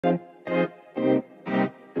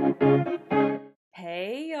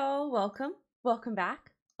welcome. Welcome back.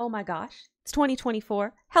 Oh my gosh. It's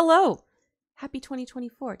 2024. Hello. Happy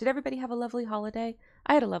 2024. Did everybody have a lovely holiday?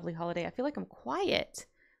 I had a lovely holiday. I feel like I'm quiet.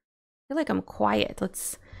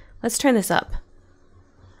 Let's turn this up.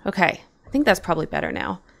 Okay. I think that's probably better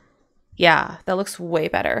now. Yeah, that looks way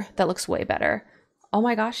better. Oh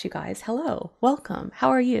my gosh, you guys. Hello. Welcome. How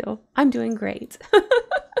are you? I'm doing great.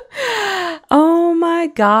 Oh my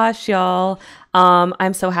gosh, y'all.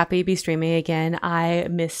 I'm so happy to be streaming again. I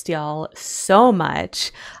missed y'all so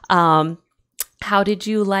much. How did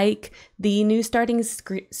you like the new starting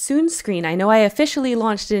soon screen? I know I officially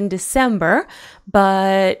launched it in December,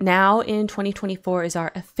 but now in 2024 is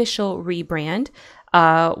our official rebrand.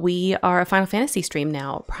 We are a Final Fantasy stream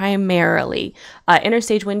now, primarily.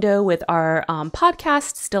 Interstage window with our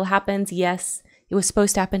podcast still happens. Yes, it was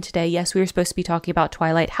supposed to happen today. Yes, we were supposed to be talking about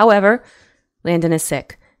Twilight. However, Landon is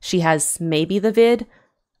sick. She has maybe the vid.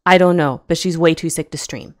 I don't know, but she's way too sick to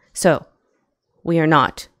stream. So we are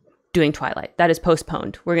not doing Twilight. That is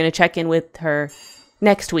postponed. We're going to check in with her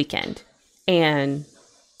next weekend and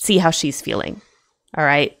see how she's feeling. All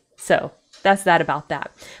right. So that's that about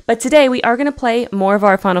that. But today we are going to play more of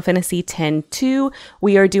our Final Fantasy X-2.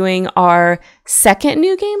 We are doing our second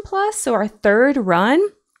New Game Plus, so our third run.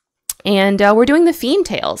 And we're doing the Fiend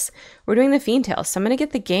Tales. So I'm going to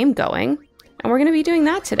get the game going, and we're going to be doing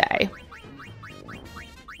that today.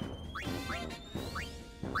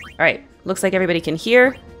 All right. Looks like everybody can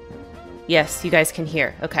hear. Yes, you guys can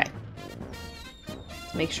hear. Okay.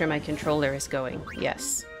 Let's make sure my controller is going.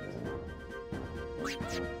 Yes.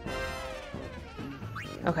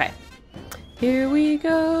 Okay. Here we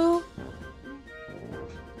go.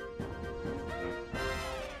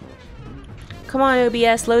 Come on,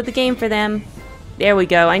 OBS, load the game for them. There we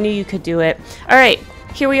go. I knew you could do it. All right,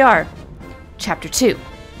 here we are. Chapter 2.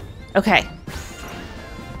 Okay.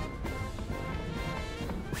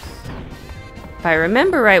 If I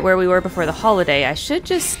remember right where we were before the holiday, I should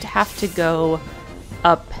just have to go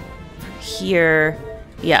up here.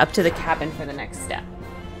 Yeah, up to the cabin for the next step.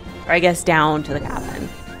 Or I guess down to the cabin.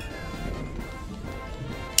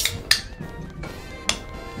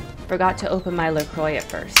 Forgot to open my LaCroix at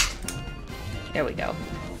first. There we go.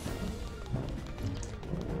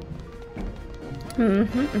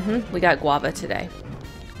 We got guava today.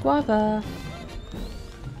 Guava.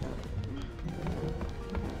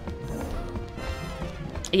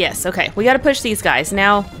 Yes, okay. We gotta push these guys.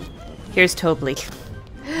 Now, here's Tobly.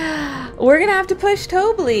 We're gonna have to push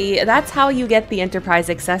Tobly. That's how you get the Enterprise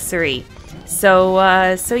accessory. So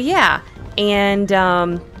yeah. And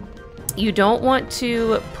you don't want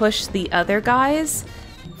to push the other guys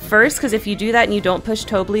first, because if you do that and you don't push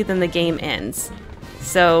Tobly, then the game ends.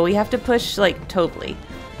 So we have to push, like, Tobly.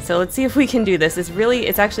 So let's see if we can do this.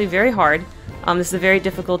 It's actually very hard. This is a very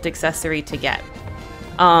difficult accessory to get.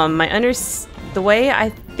 The way I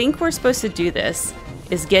think we're supposed to do this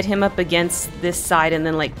is get him up against this side and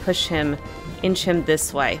then, like, push him, inch him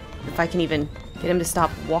this way. If I can even get him to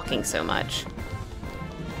stop walking so much.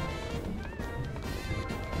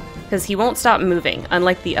 Because he won't stop moving,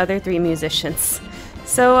 unlike the other three musicians.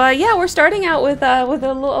 So, yeah, we're starting out with a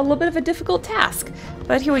little bit of a difficult task.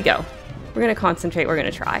 But here we go. We're going to concentrate. We're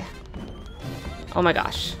going to try. Oh my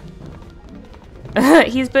gosh.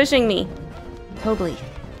 He's pushing me. Tobly.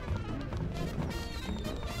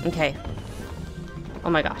 Okay. Oh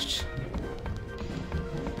my gosh.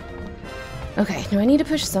 Okay, do I need to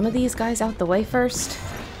push some of these guys out the way first?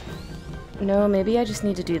 No, maybe I just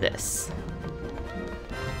need to do this.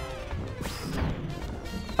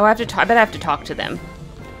 Oh, I bet I have to talk to them.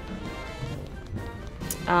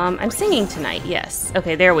 I'm singing tonight, yes.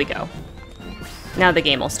 Okay, there we go. Now the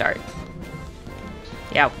game will start.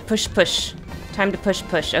 Yeah, push, push. Time to push,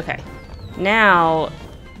 push. Okay. Now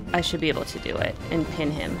I should be able to do it and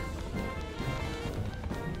pin him.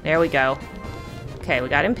 There we go. Okay, we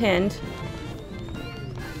got him pinned.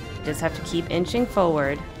 Just have to keep inching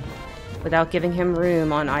forward without giving him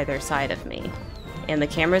room on either side of me. And the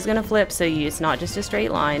camera's gonna flip, so it's not just a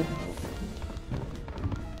straight line.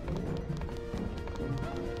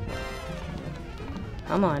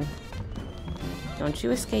 Come on. Don't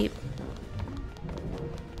you escape.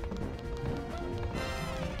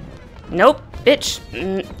 Nope, bitch.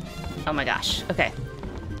 Oh my gosh. Okay.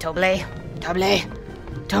 Tobly. Tobly.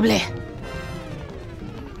 Tobly.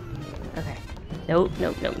 Okay. Nope,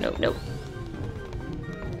 nope, nope, nope, nope.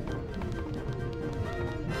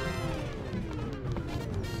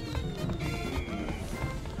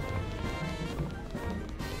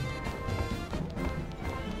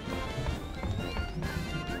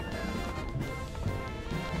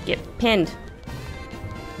 Get pinned.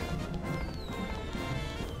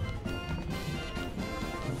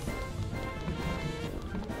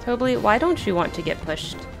 Totally. Why don't you want to get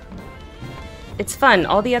pushed? It's fun.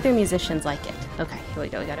 All the other musicians like it. Okay, here we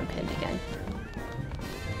go. We got him pinned again.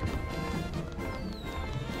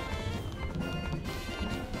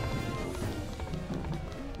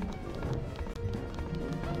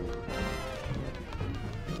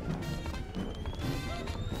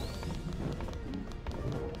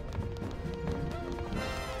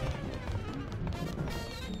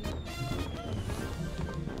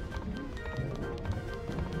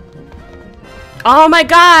 Oh my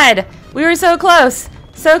god! We were so close!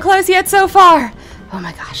 So close yet so far! Oh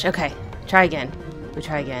my gosh, okay. Try again. We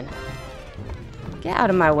try again. Get out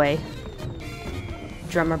of my way.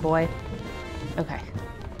 Drummer boy. Okay.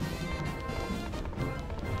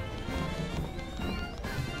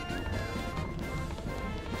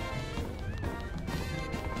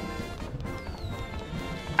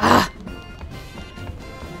 Ah!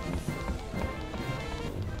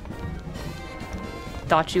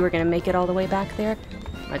 Thought you were gonna make it all the way back there?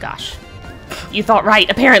 Oh my gosh. You thought right,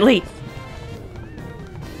 apparently!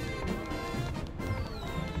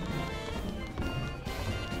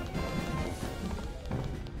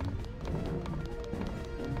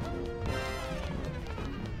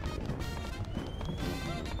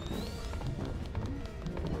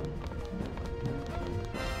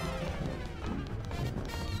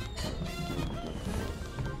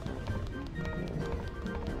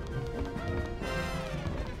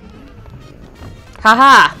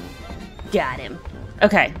 Haha! Got him.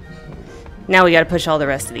 Okay. Now we gotta push all the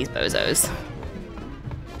rest of these bozos.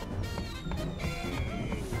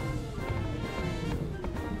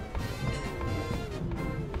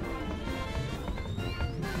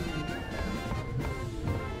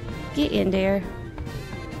 Get in there.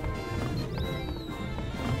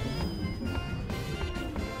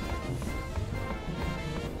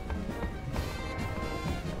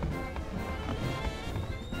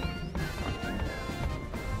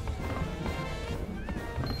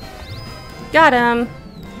 Got him!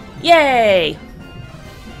 Yay!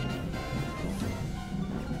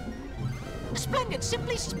 Splendid,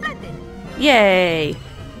 simply splendid! Yay!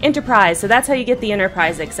 Enterprise, so that's how you get the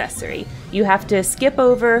Enterprise accessory. You have to skip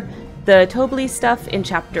over the Tobly stuff in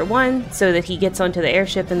Chapter 1 so that he gets onto the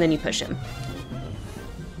airship and then you push him.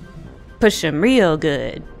 Push him real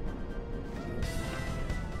good.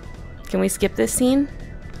 Can we skip this scene?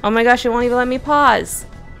 Oh my gosh, it won't even let me pause!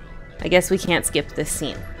 I guess we can't skip this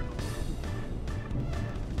scene.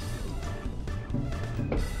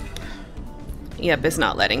 Yep, it's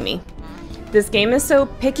not letting me. This game is so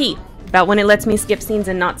picky about when it lets me skip scenes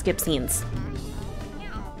and not skip scenes.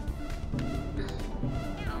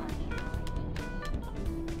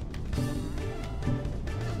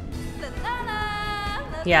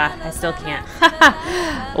 Yeah, I still can't.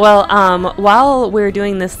 Well, while we're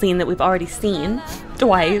doing this scene that we've already seen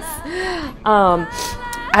twice,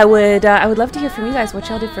 I would love to hear from you guys what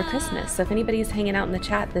y'all did for Christmas. So if anybody's hanging out in the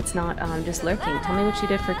chat that's not just lurking, tell me what you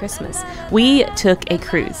did for Christmas. We took a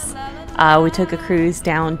cruise. We took a cruise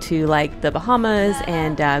down to like the Bahamas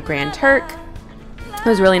and Grand Turk. It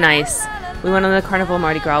was really nice. We went on the Carnival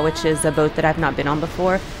Mardi Gras, which is a boat that I've not been on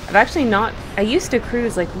before. I've actually not, I used to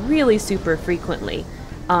cruise like really super frequently,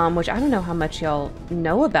 which I don't know how much y'all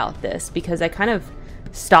know about this because I kind of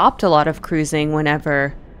stopped a lot of cruising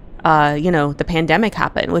whenever, you know, the pandemic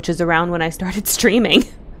happened, which is around when I started streaming.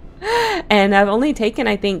 And I've only taken,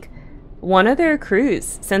 I think, one other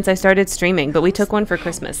cruise since I started streaming, but we took one for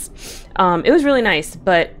Christmas. It was really nice,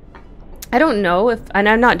 but I don't know if, and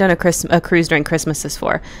I've not done a cruise during Christmas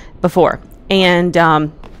before. And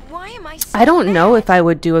I don't know if I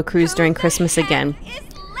would do a cruise during Christmas again.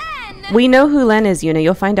 We know who Len is, Yuna.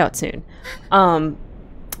 You'll find out soon.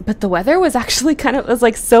 But the weather was actually kind of, it was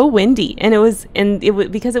like so windy, and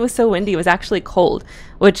because it was so windy, it was actually cold,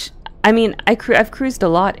 which, I mean, I've cruised a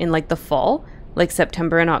lot in like the fall, like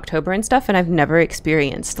September and October and stuff, and I've never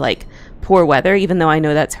experienced like poor weather, even though I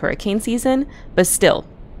know that's hurricane season, but still,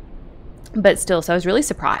 so I was really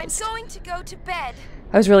surprised. I'm going to go to bed.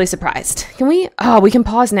 I was really surprised. Can we, oh, we can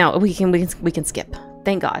pause now. We can skip.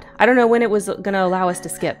 Thank God. I don't know when it was going to allow us to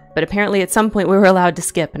skip, but apparently at some point we were allowed to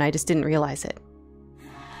skip, and I just didn't realize it.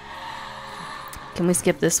 Can we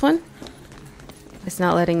skip this one? It's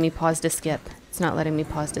not letting me pause to skip. It's not letting me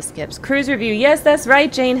pause to skip. Cruise review. Yes, that's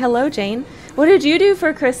right, Jane. Hello, Jane. What did you do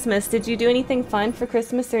for Christmas? Did you do anything fun for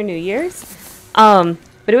Christmas or New Year's? But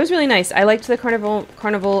it was really nice. I liked the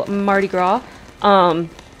Carnival Mardi Gras.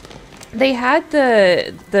 They had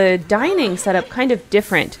the dining set up kind of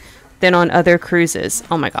different than on other cruises.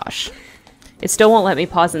 Oh my gosh. It still won't let me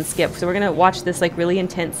pause and skip. So we're going to watch this like really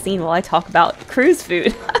intense scene while I talk about cruise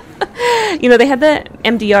food. You know, they had the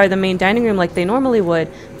MDR, the main dining room, like they normally would,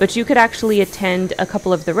 but you could actually attend a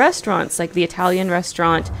couple of the restaurants, like the Italian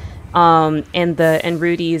restaurant and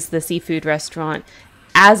Rudy's, the seafood restaurant,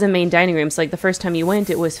 as a main dining room. So like the first time you went,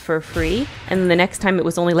 it was for free, and then the next time it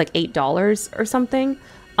was only like $8 or something.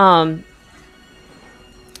 And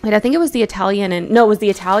I think it was the Italian, and no, it was the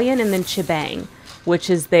Italian and then Chibang, which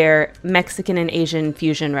is their Mexican and Asian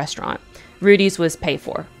fusion restaurant. Rudy's was pay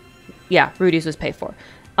for. Yeah, Rudy's was pay for.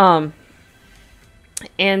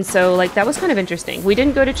 And so like that was kind of interesting. We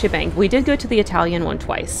didn't go to Chibang. We did go to the Italian one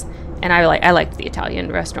twice. And I liked the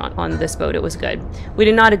Italian restaurant on this boat. It was good. We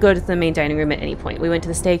did not go to the main dining room at any point. We went to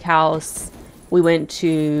the steakhouse. We went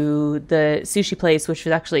to the sushi place, which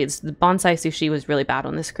was actually, the bonsai sushi was really bad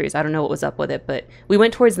on this cruise. I don't know what was up with it, but we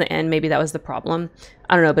went towards the end. Maybe that was the problem.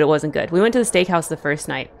 I don't know, but it wasn't good. We went to the steakhouse the first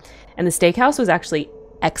night, and the steakhouse was actually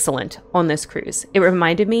excellent on this cruise. It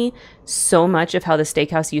reminded me so much of how the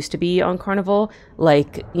steakhouse used to be on Carnival,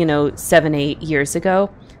 like, you know, 7-8 years ago,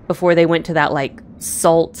 before they went to that like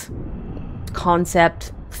salt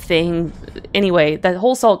concept thing. Anyway, that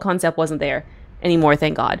whole salt concept wasn't there anymore,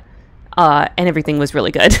 thank God. And everything was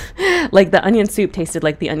really good. Like the onion soup tasted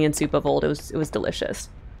like the onion soup of old. It was delicious.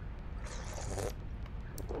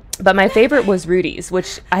 But my favorite was Rudy's,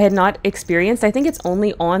 which I had not experienced. I think it's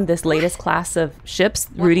only on this latest class of ships,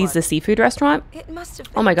 Rudy's, the seafood restaurant.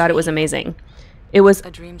 Oh my God, it was amazing. It was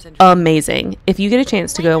amazing. If you get a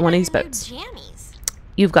chance to go on one of these boats,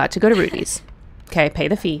 you've got to go to Rudy's. Okay, pay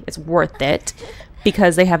the fee. It's worth it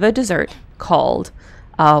because they have a dessert called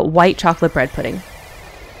white chocolate bread pudding.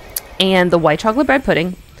 And the white chocolate bread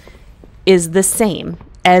pudding is the same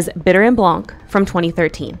as Bitter and Blanc from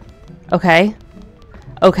 2013. Okay?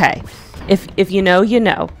 Okay. If you know, you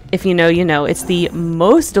know. If you know, you know. It's the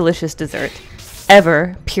most delicious dessert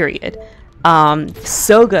ever, period.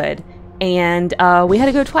 So good. And we had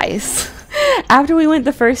to go twice. After we went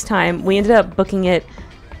the first time, we ended up booking it.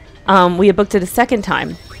 We had booked it a second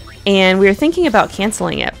time. And we were thinking about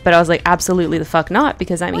canceling it. But I was like, absolutely the fuck not,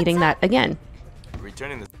 because I'm eating that again.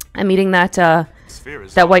 I'm eating that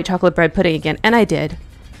that white chocolate bread pudding again. And I did.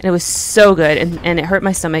 And it was so good. And it hurt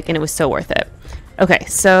my stomach, and it was so worth it. Okay,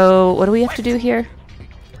 so what do we have to do here?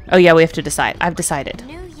 Oh yeah, we have to decide. I've decided.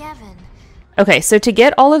 Okay, so to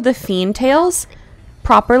get all of the Fiend tails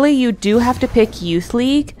properly, you do have to pick Youth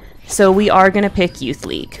League. So we are going to pick Youth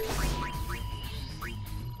League.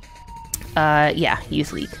 Yeah,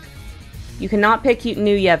 Youth League. You cannot pick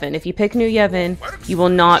New Yevon. If you pick New Yevon, you will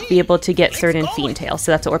not be able to get certain Fiend tails.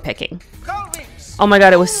 So that's what we're picking. Oh my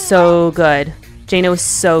God, it was so good. Jaina was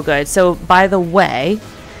so good. So by the way,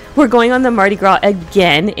 we're going on the Mardi Gras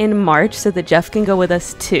again in March so that Jeff can go with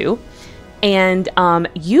us too. And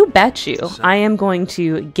you bet you I am going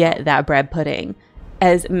to get that bread pudding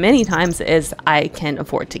as many times as I can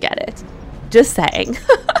afford to get it. Just saying.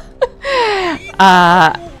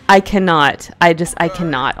 I cannot. I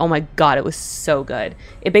cannot. Oh my God, it was so good.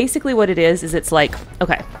 It basically what it is it's like,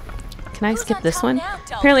 okay, can I skip this one?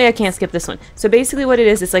 Apparently I can't skip this one. So basically what it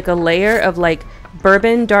is, it's like a layer of like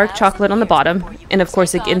bourbon dark chocolate on the bottom, and of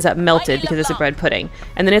course it ends up melted because it's a bread pudding.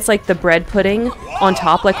 And then it's like the bread pudding on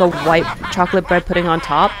top, like a white chocolate bread pudding on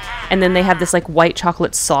top, and then they have this like white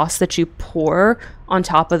chocolate sauce that you pour on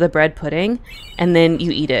top of the bread pudding, and then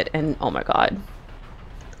you eat it, and oh my God.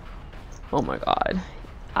 Oh my God.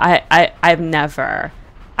 I've never,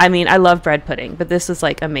 I mean, I love bread pudding, but this was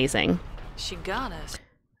like amazing. She got us.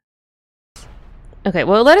 Okay,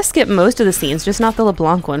 well, let us skip most of the scenes, just not the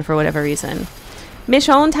LeBlanc one for whatever reason.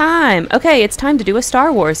 Mission time! Okay, it's time to do a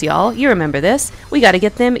Star Wars, y'all. You remember this. We gotta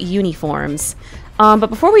get them uniforms. But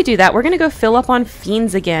before we do that, we're gonna go fill up on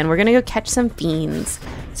Fiends again. We're gonna go catch some Fiends.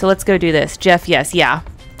 So let's go do this. Jeff, yes, yeah.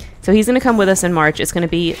 So he's gonna come with us in March. It's gonna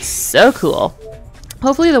be so cool.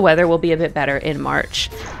 Hopefully the weather will be a bit better in March.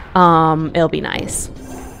 It'll be nice.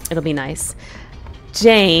 It'll be nice.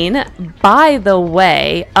 Jane, by the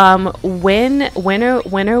way, when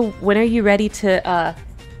are you ready to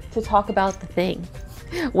talk about the thing?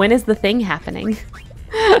 When is the thing happening?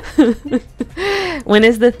 When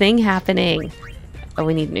is the thing happening? Oh,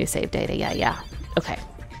 we need new save data. Yeah. Okay.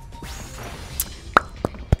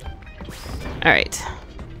 All right.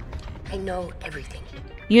 I know everything.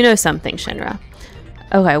 You know something, Shinra.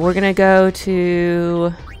 Okay, we're gonna go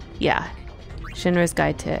to, yeah, Shinra's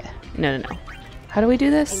Guide to, no. How do we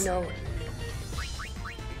do this? I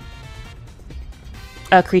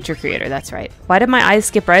know. Creature Creator, that's right. Why did my eyes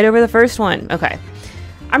skip right over the first one? Okay.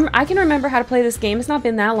 I can remember how to play this game. It's not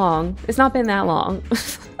been that long. It's not been that long.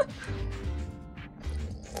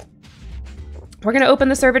 We're gonna open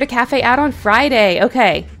the server to Cafe out on Friday.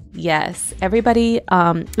 Okay. Yes, everybody,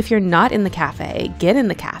 if you're not in the cafe, get in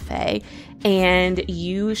the cafe, and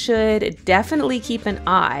you should definitely keep an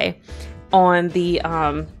eye on the,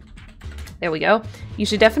 there we go. You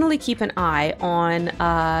should definitely keep an eye on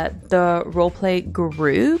the roleplay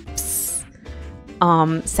groups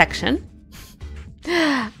section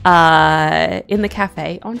in the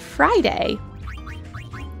cafe on Friday.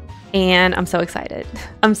 And I'm so excited.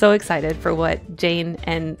 I'm so excited for what Jane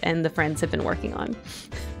and the friends have been working on.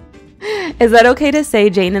 Is that okay to say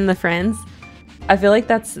Jane and the friends? I feel like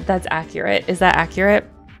that's accurate. Is that accurate?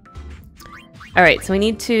 All right, so we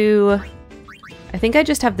need to... I think I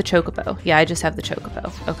just have the chocobo. Yeah, I just have the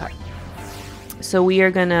chocobo. Okay. So we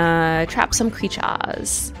are gonna trap some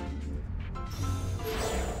creatures.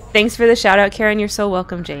 Thanks for the shout out, Karen. You're so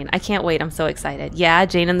welcome, Jane. I can't wait. I'm so excited. Yeah,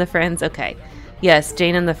 Jane and the friends. Okay. Yes,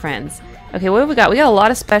 Jane and the friends. Okay, what have we got? We got a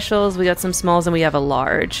lot of specials. We got some smalls and we have a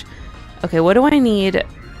large. Okay, what do I need?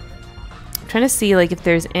 I'm trying to see like if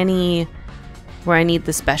there's any where I need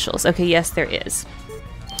the specials. Okay, yes, there is.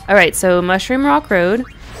 All right, so Mushroom Rock Road.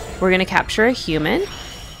 We're going to capture a human.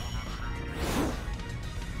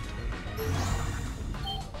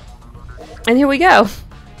 And here we go.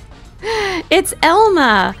 It's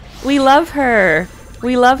Elma. We love her.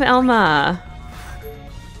 We love Elma.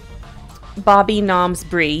 Bobby Noms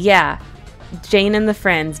Bree. Yeah. Jane and the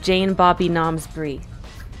friends. Jane, Bobby, Noms Bree.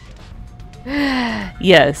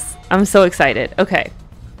 Yes. I'm so excited. Okay.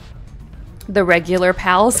 The regular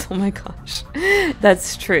pals. Oh my gosh.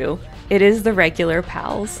 That's true. It is the regular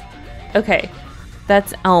pals. Okay.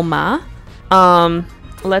 That's Elma.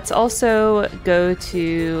 Let's also go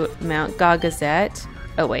to Mount Gagazet.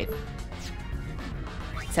 Oh, wait.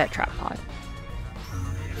 Set trap pod.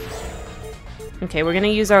 Okay, we're going to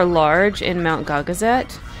use our large in Mount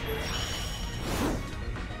Gagazet.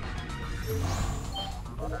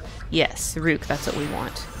 Yes, Rook, that's what we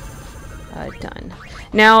want. Done.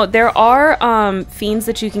 Now, there are fiends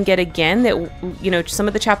that you can get again that, you know, some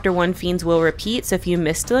of the Chapter 1 fiends will repeat, so if you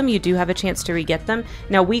missed them, you do have a chance to re-get them.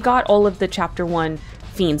 Now, we got all of the Chapter 1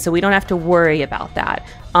 fiends, so we don't have to worry about that.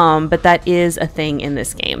 But that is a thing in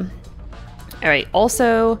this game. Alright,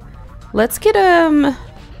 also, let's get,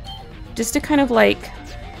 just to kind of, like,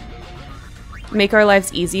 make our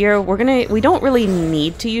lives easier, we don't really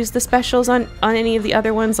need to use the specials on any of the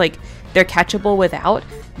other ones, like, they're catchable without,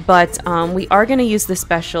 but we are going to use the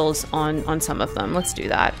specials on some of them. Let's do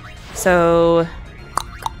that. So,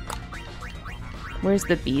 where's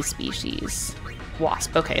the bee species?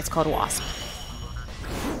 Wasp. Okay, it's called Wasp.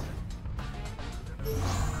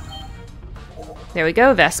 There we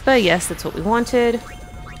go, Vespa. Yes, that's what we wanted.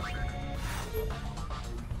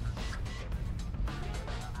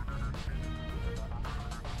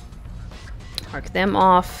 Mark them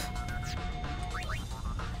off.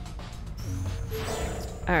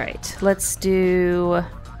 Alright, let's do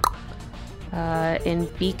in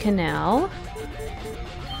Bikanel.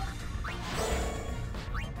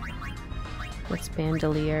 What's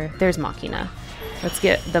Bandolier? There's Machina. Let's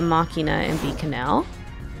get the Machina in Bikanel.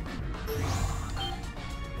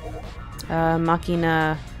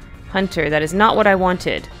 Machina Hunter. That is not what I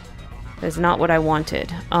wanted. That is not what I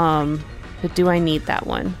wanted. But do I need that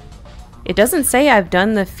one? It doesn't say I've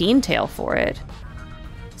done the Fiend tail for it.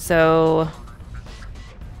 So...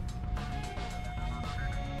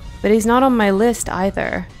 But he's not on my list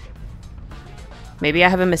either. Maybe I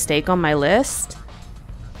have a mistake on my list?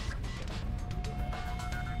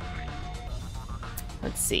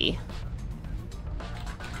 Let's see.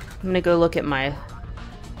 I'm gonna go look at my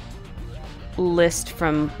list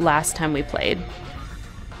from last time we played.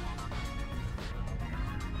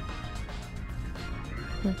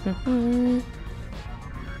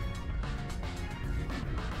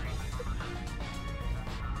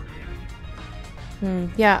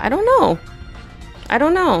 Yeah, I don't know. I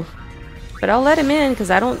don't know. But I'll let him in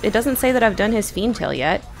because it doesn't say that I've done his Fiend tail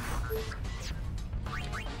yet.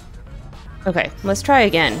 Okay, let's try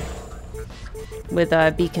again with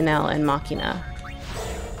Bikanel and Machina.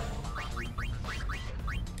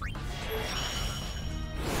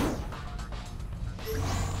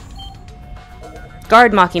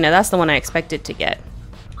 Guard Machina, that's the one I expected to get.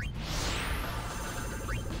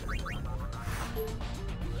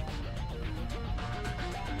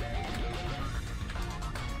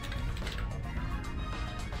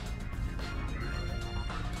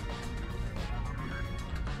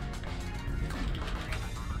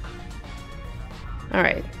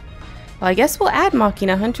 Alright. Well, I guess we'll add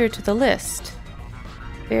Machina Hunter to the list.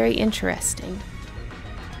 Very interesting.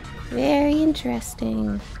 Very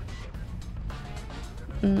interesting.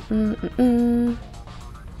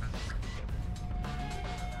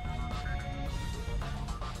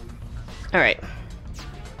 All right.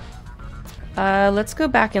 Let's go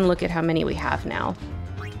back and look at how many we have now.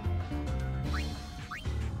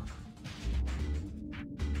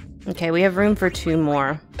 Okay, we have room for 2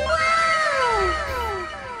 more.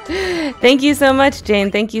 Thank you so much,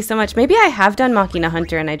 Jane. Thank you so much. Maybe I have done Machina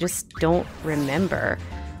Hunter and I just don't remember.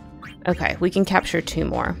 Okay, we can capture 2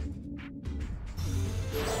 more.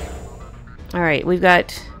 All right, we've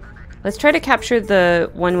got... Let's try to capture the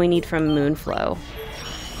one we need from Moonflow.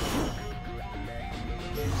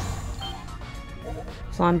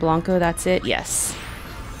 Flan Blanco, that's it? Yes.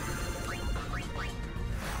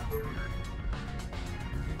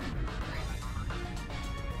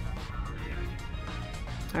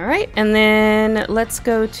 All right, and then let's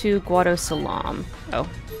go to Guado Salam. Oh.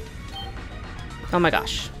 Oh my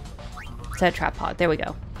gosh. It's that trap pod. There we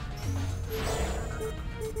go.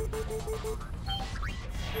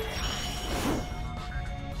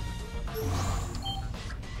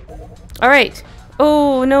 All right.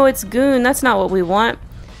 Oh, no, it's Goon. That's not what we want.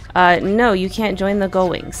 No, you can't join the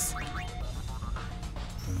Goings.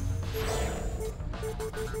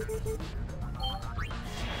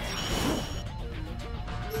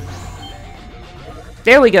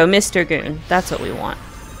 There we go, Mr. Goon. That's what we want.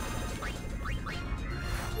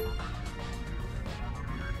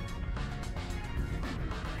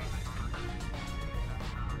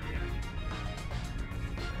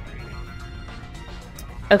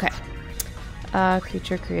 Okay.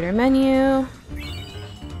 Creature creator menu.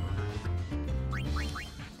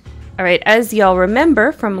 Alright, as y'all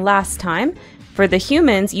remember from last time, for the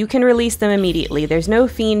humans, you can release them immediately. There's no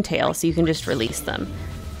fiend tail, so you can just release them.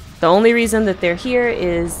 The only reason that they're here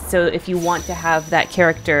is so if you want to have that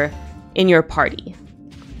character in your party.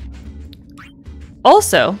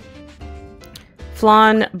 Also,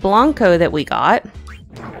 Flan Blanco that we got,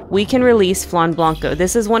 we can release Flan Blanco.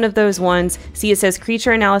 This is one of those ones, see it says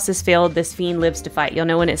creature analysis failed, this fiend lives to fight. You'll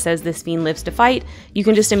know when it says this fiend lives to fight, you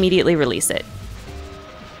can just immediately release it.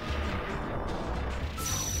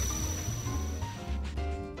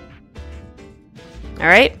 All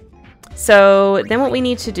right. So then what we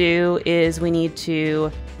need to do is we need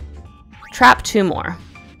to trap 2 more.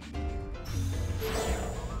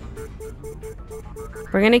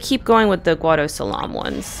 We're going to keep going with the Guado Salam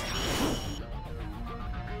ones.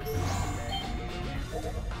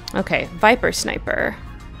 Okay, Viper Sniper.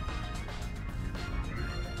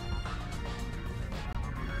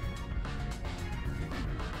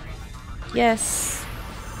 Yes.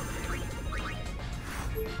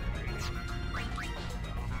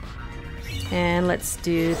 And let's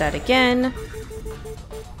do that again.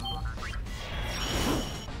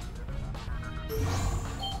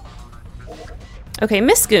 Okay,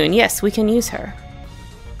 Miss Goon, yes, we can use her.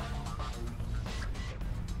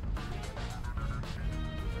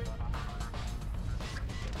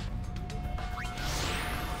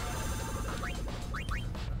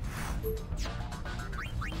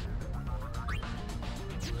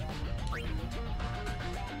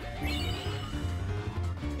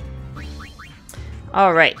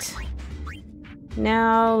 All right.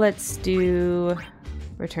 Now let's do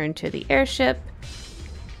return to the airship.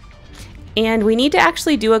 And we need to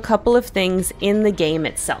actually do a couple of things in the game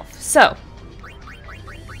itself. So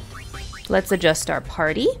let's adjust our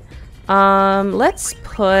party. Let's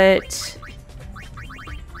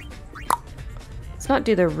not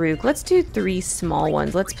do the Rook. Let's do 3 small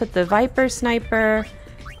ones. Let's put the Viper Sniper,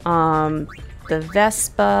 the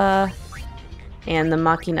Vespa, and the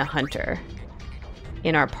Machina Hunter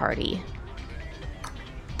in our party.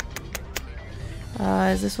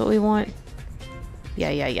 Is this what we want?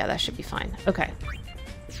 Yeah, that should be fine. Okay.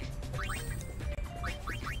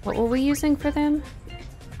 What were we using for them?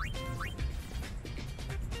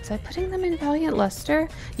 Was I putting them in Valiant Luster?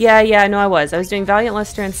 Yeah, no, I was. I was doing Valiant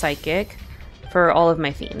Luster and Psychic for all of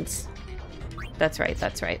my fiends. That's right,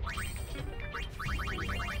 that's right.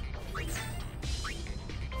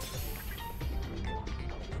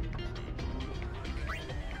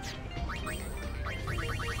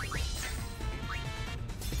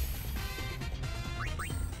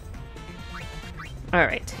 All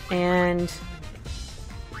right, and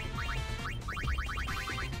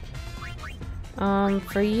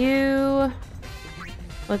for you,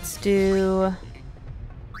 let's do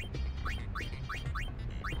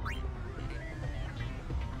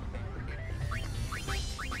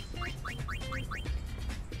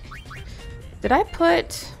Did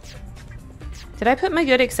I put my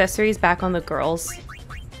good accessories back on the girls?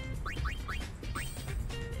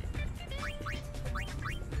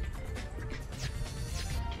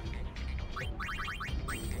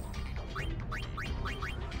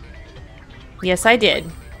 Yes, I did.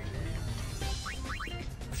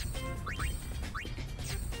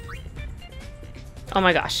 Oh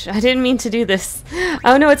my gosh, I didn't mean to do this.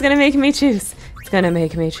 Oh no, it's gonna make me choose. It's gonna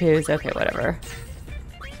make me choose. Okay, whatever.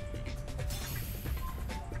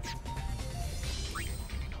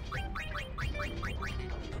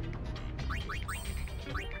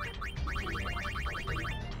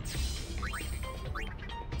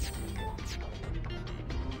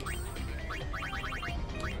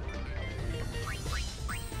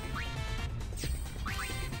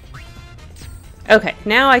 Okay,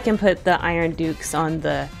 now I can put the Iron Dukes on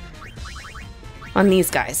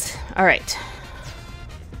these guys. All right.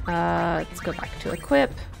 Let's go back to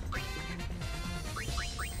equip.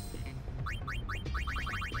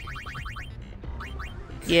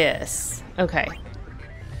 Yes. Okay.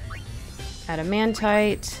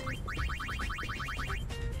 Adamantite.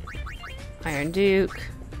 Iron Duke.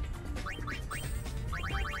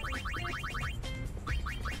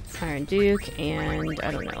 Iron Duke, and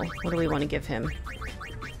I don't know. What do we want to give him?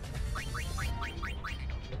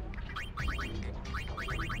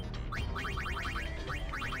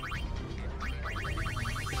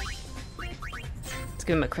 Let's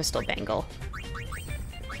give him a crystal bangle.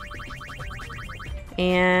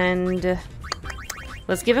 And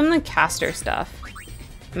let's give him the caster stuff.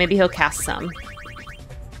 Maybe he'll cast some.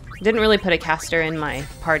 Didn't really put a caster in my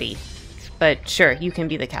party, but sure, you can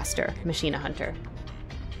be the caster, Machina Hunter.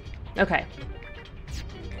 Okay.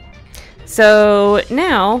 So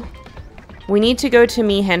now we need to go to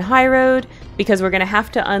Mihen Highroad because we're going to have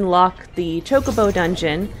to unlock the Chocobo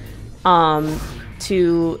dungeon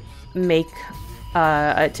to make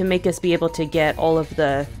us be able to get all of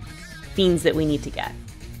the fiends that we need to get.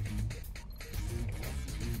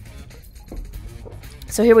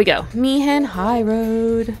 So here we go. Mihen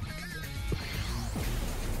Highroad.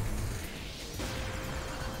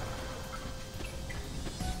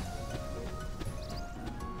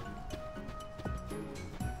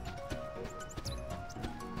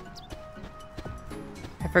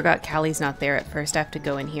 I forgot Callie's not there at first. I have to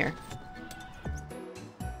go in here.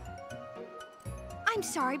 I'm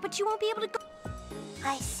sorry, but you won't be able to go.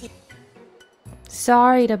 I see.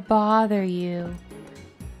 Sorry to bother you.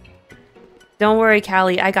 Don't worry,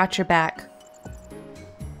 Callie. I got your back.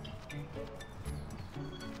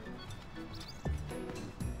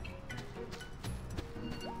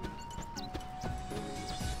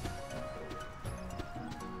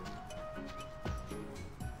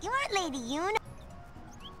 You aren't Lady Yoon.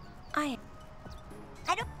 I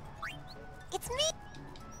don't. It's me.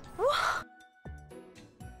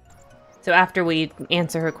 So after we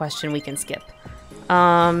answer her question, we can skip.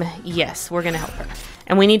 Yes, we're gonna help her.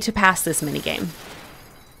 And we need to pass this minigame.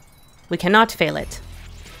 We cannot fail it.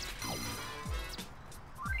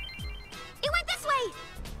 It went this way.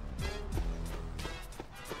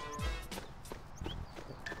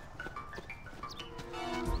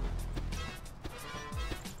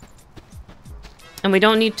 And we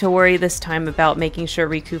don't need to worry this time about making sure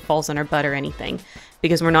Riku falls on her butt or anything,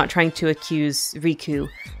 because we're not trying to accuse Riku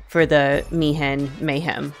for the Mihen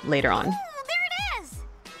mayhem later on. Ooh, there it is.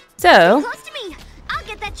 So, Close to me. I'll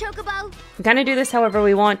get that chocobo. we kind of do this however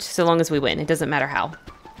we want, so long as we win. It doesn't matter how.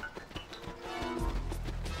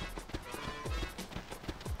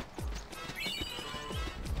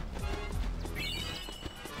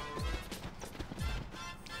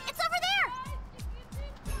 It's over there.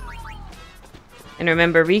 And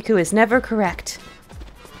remember, Riku is never correct.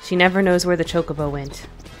 She never knows where the chocobo went.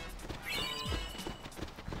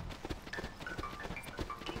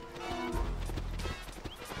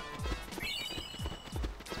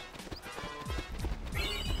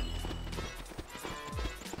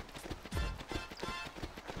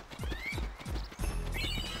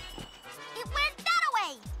 It went that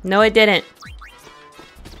way. No, it didn't.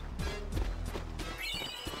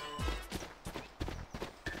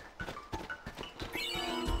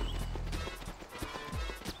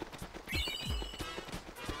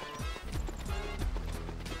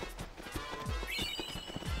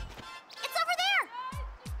 It's over there.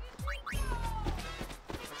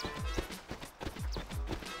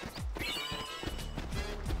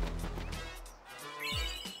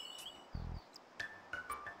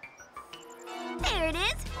 There it is.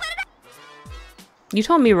 Let it out. You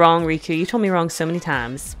told me wrong, Riku. You told me wrong so many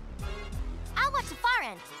times. I'll watch the far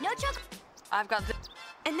end. No choke. I've got this.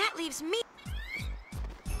 And that leaves me.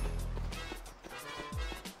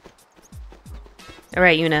 All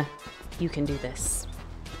right, Yuna. You can do this.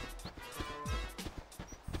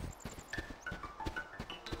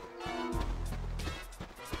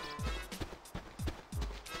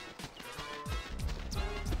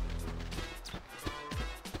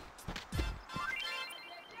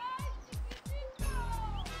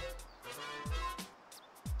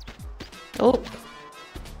 Oh,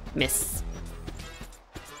 Miss.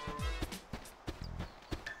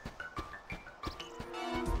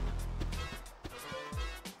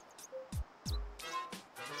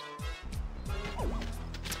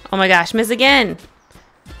 Oh my gosh, miss again!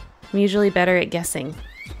 I'm usually better at guessing.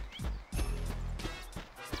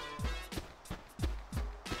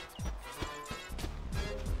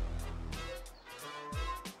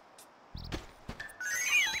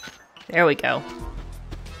 There we go.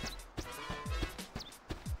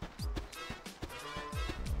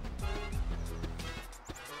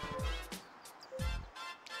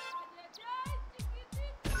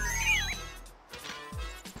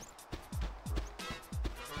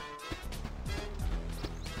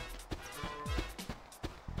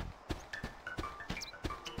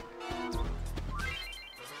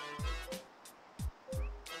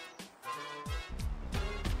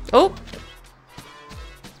 Oh!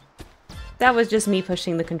 That was just me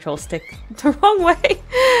pushing the control stick the wrong way.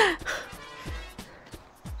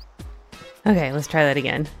 Okay, let's try that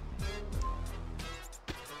again.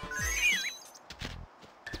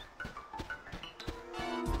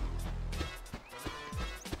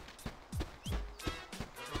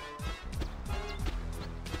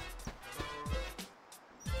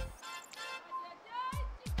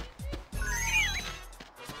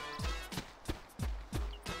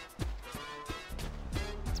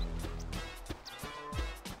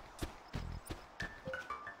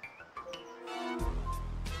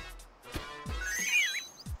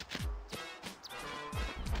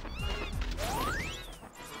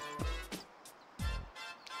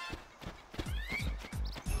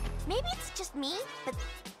 Maybe it's just me, but...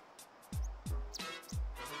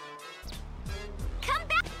 Come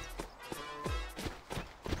back!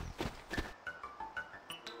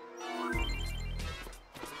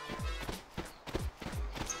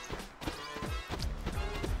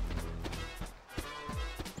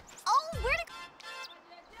 Oh, where to...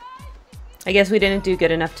 I guess we didn't do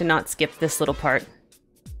good enough to not skip this little part.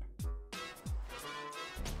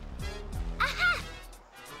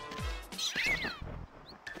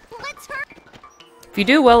 If you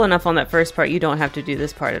do well enough on that first part, you don't have to do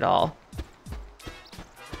this part at all.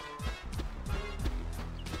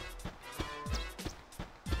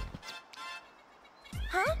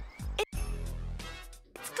 Huh?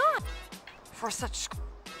 It's gone. For such...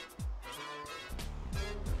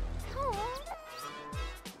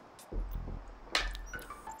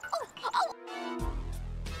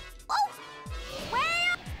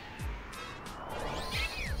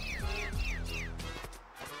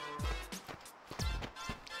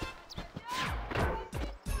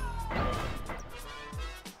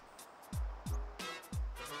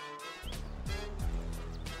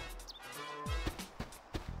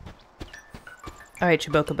 Alright,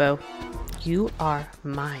 Chocobo, you are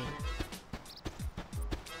mine.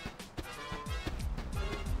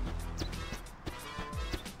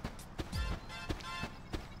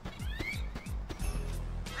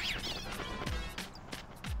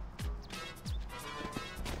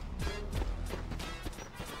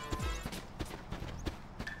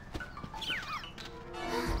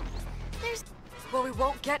 Well, we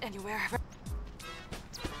won't get anywhere.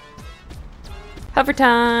 Hover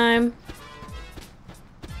time!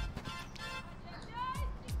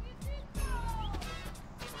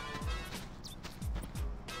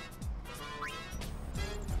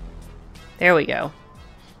 There we go.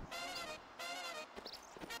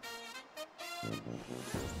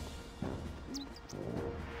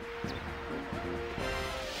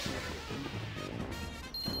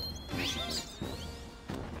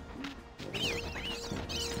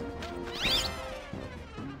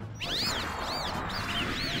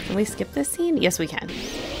 Can we skip this scene? Yes, we can.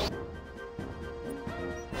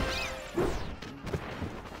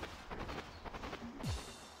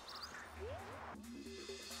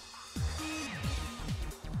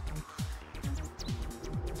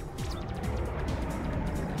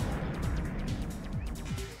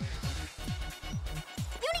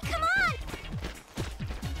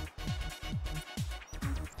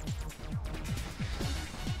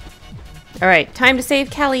 Alright, time to save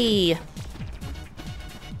Callie!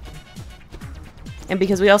 And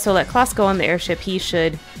because we also let Klaus go on the airship, he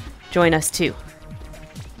should join us too.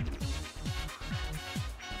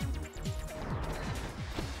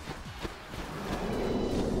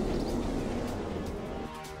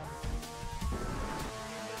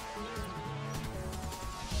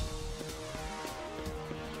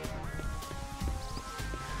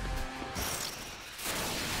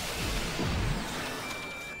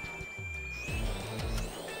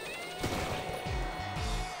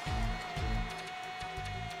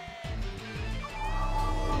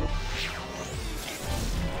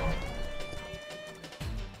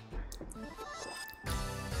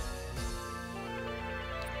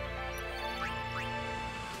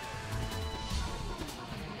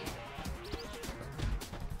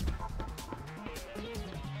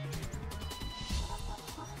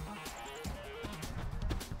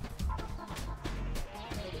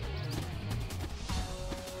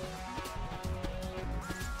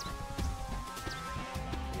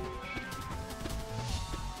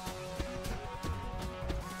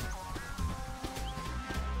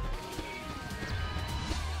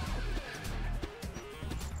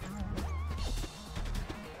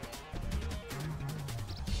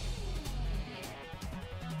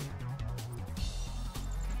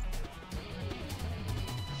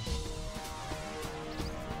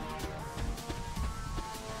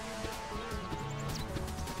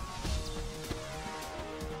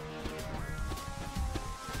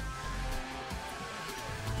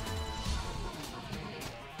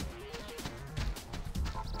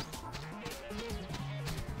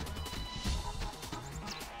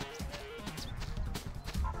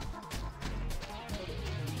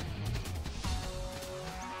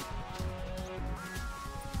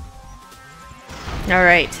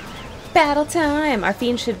 Alright. Battle time! Our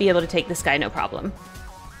Fiend should be able to take this guy, no problem.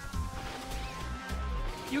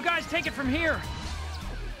 You guys take it from here!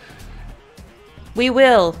 We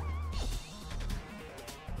will!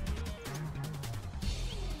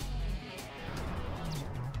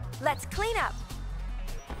 Let's clean up.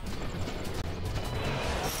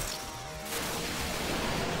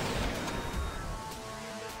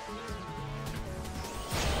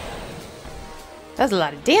 Does a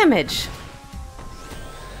lot of damage.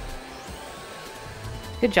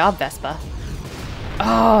 Good job, Vespa.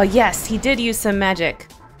 Oh, yes, he did use some magic.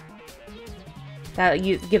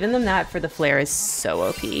 Giving them that for the flare is so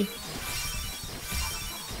OP.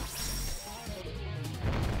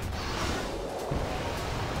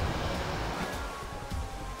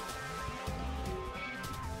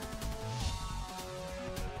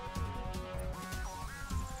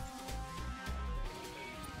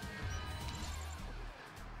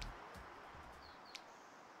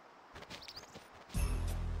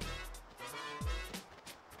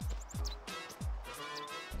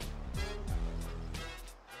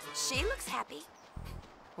 She looks happy.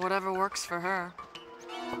 Whatever works for her.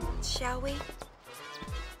 Shall we?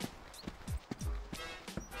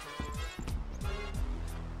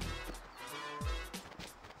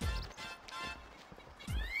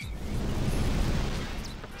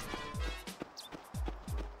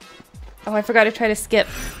 Oh, I forgot to try to skip.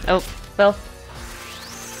 Oh, well.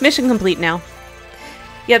 Mission complete now.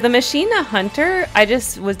 Yeah, the Machina Hunter, I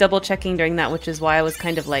just was double checking during that, which is why I was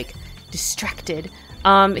kind of like distracted.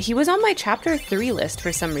 He was on my chapter 3 list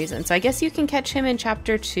for some reason, so I guess you can catch him in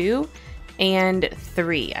chapter 2 and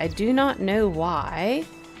 3. I do not know why.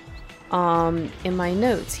 In my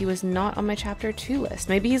notes, he was not on my chapter 2 list.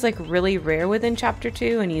 Maybe he's like really rare within chapter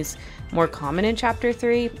 2 and he's more common in chapter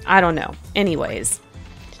 3. I don't know. Anyways,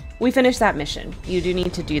 we finished that mission. You do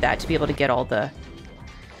need to do that to be able to get all the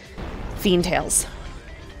Fiend tails.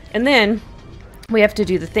 And then we have to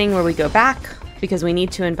do the thing where we go back because we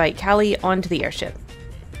need to invite Callie onto the airship.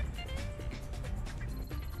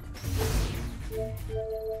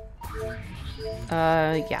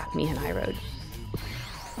 Yeah, me and Highroad.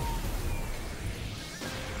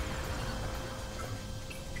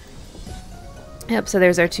 Yep, so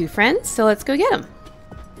there's our 2 friends, so let's go get them.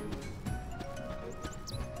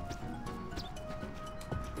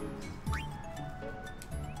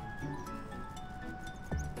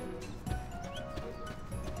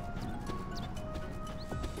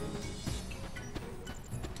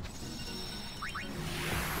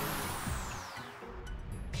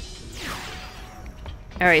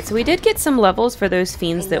 Alright, so we did get some levels for those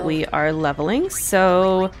fiends that we are leveling,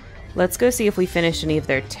 so let's go see if we finished any of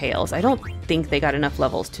their tails. I don't think they got enough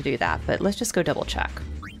levels to do that, but let's just go double check.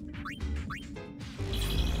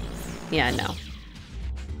 Yeah, no.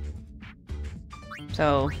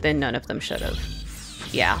 So then none of them should have.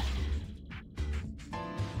 Yeah.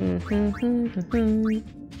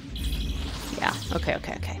 Yeah,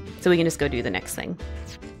 okay. So we can just go do the next thing.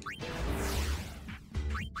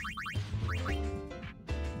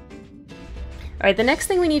 Alright, the next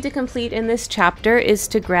thing we need to complete in this chapter is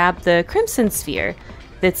to grab the Crimson Sphere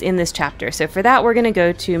that's in this chapter. So for that, we're going to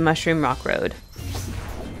go to Mushroom Rock Road.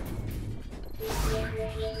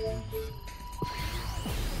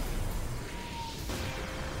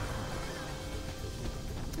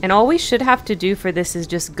 And all we should have to do for this is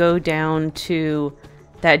just go down to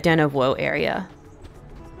that Den of Woe area.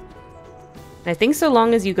 And I think so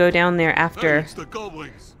long as you go down there after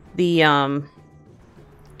the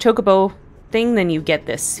Chocobo thing, then you get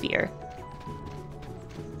this sphere.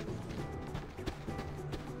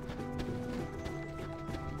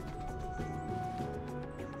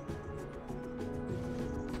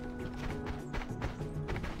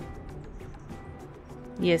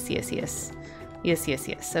 Yes.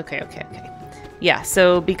 Okay. Yeah,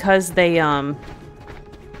 so because they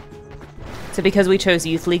because we chose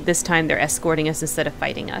Youth League this time, they're escorting us instead of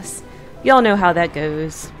fighting us. Y'all know how that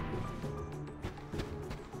goes.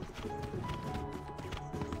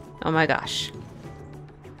 Oh my gosh.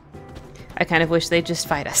 I kind of wish they'd just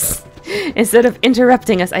fight us. Instead of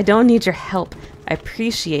interrupting us. I don't need your help. I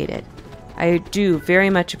appreciate it. I do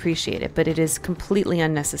very much appreciate it, but it is completely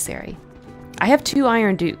unnecessary. I have 2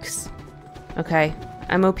 Iron Dukes. Okay?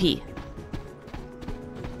 I'm OP.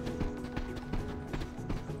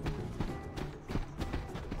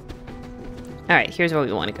 Alright, here's where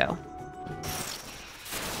we want to go.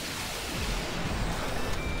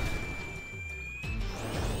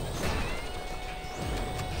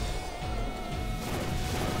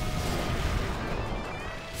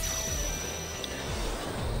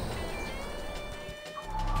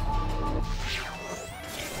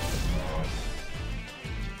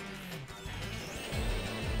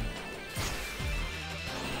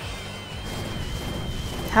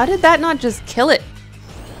 How did that not just kill it?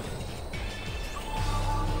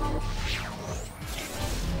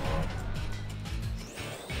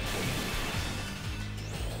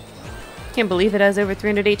 Can't believe it has over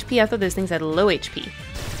 300 HP. I thought those things had low HP.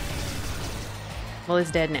 Well, it's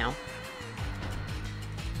dead now.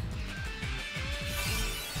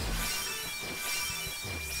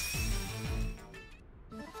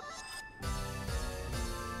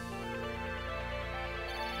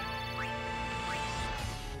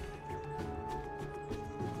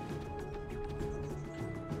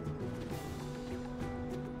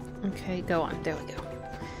 Okay, go on. There we go.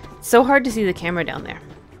 It's so hard to see the camera down there.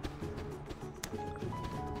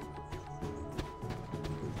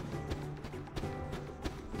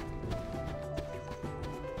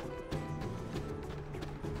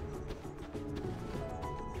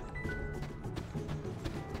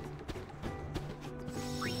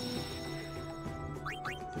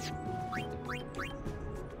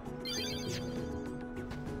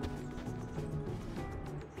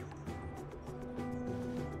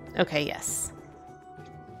 Okay, yes.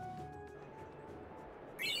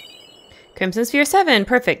 Crimson Sphere 7.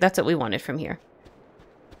 Perfect. That's what we wanted from here.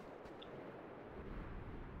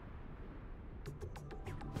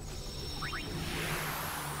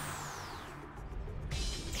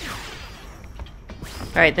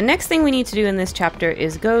 Alright, the next thing we need to do in this chapter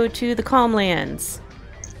is go to the Calm Lands.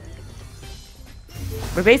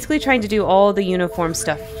 We're basically trying to do all the uniform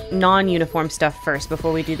stuff, non-uniform stuff first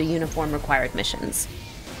before we do the uniform required missions.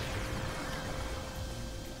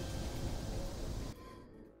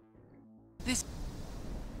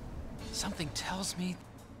 Something tells me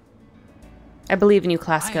I believe in you,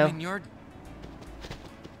 Clasko. I'm in your...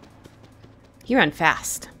 You run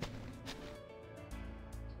fast.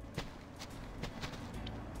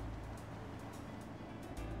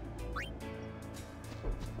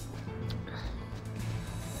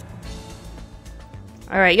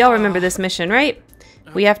 Alright, y'all remember this mission, right?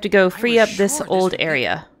 We have to go free up this old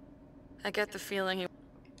area. I get the feeling he...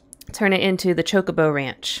 Turn it into the Chocobo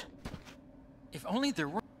Ranch. If only there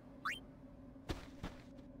were...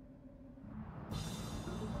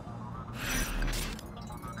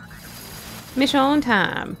 Mission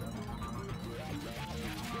time.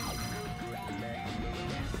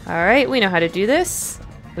 Alright, we know how to do this.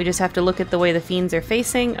 We just have to look at the way the fiends are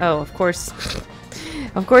facing. Oh, of course.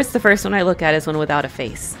 Of course the first one I look at is one without a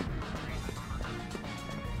face.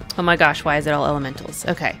 Oh my gosh, why is it all elementals?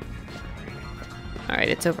 Okay. Alright,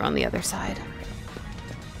 it's over on the other side.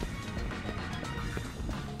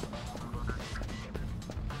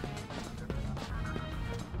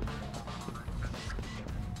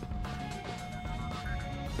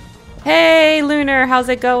 Hey, Lunar, how's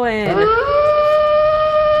it going?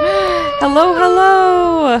 Hello,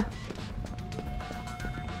 hello!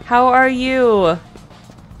 How are you?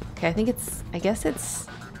 Okay, I guess it's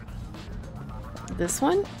this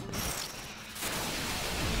one?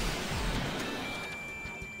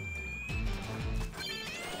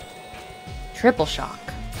 Triple shock.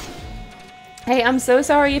 Hey, I'm so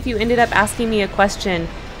sorry if you ended up asking me a question.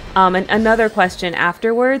 And another question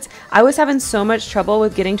afterwards. I was having so much trouble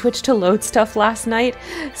with getting Twitch to load stuff last night.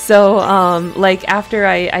 So, like after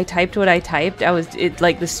I typed what I typed,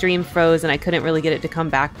 like the stream froze and I couldn't really get it to come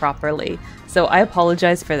back properly. So I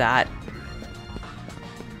apologize for that.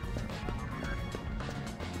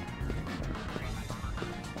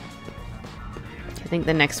 I think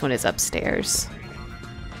the next one is upstairs.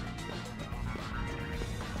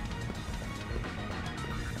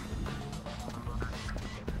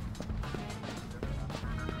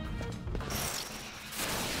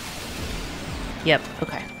 Yep,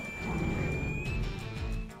 okay.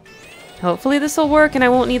 Hopefully this will work and I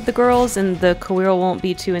won't need the girls and the career won't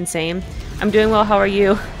be too insane. I'm doing well, how are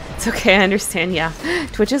you? It's okay, I understand, yeah.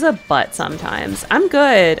 Twitch is a butt sometimes. I'm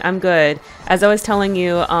good, I'm good. As I was telling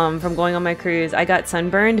you from going on my cruise, I got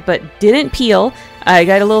sunburned but didn't peel. I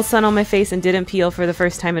got a little sun on my face and didn't peel for the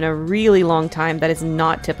first time in a really long time. That is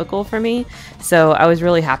not typical for me. So I was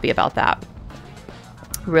really happy about that.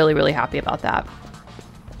 Really, really happy about that.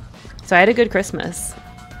 So I had a good Christmas.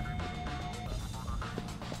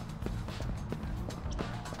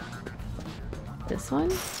 This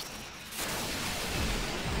one?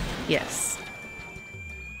 Yes.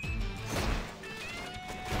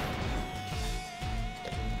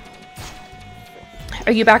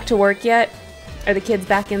 Are you back to work yet? Are the kids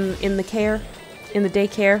back in the care? In the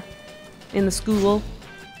daycare? In the school?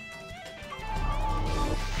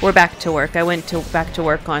 We're back to work. I went back to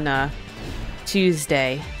work on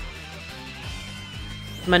Tuesday.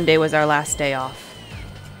 Monday was our last day off.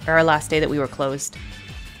 Or our last day that we were closed.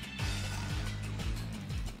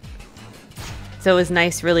 So it was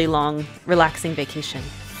nice, really long, relaxing vacation.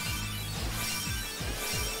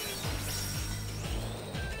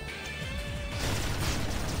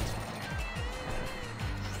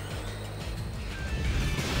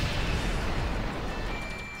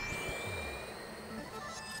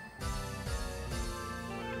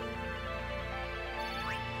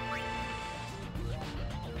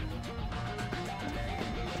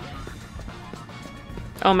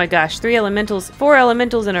 Oh my gosh, 4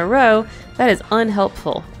 elementals in a row. That is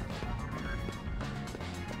unhelpful.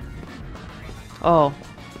 Oh,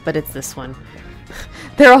 but it's this one.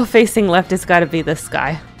 They're all facing left. It's gotta be this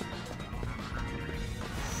guy.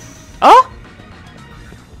 Oh!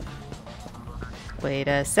 Wait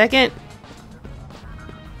a second.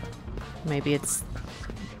 Maybe it's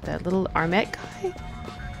that little Armet guy?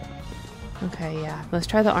 Okay, yeah. Let's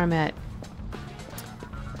try the Armet.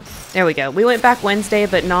 There we go. We went back Wednesday,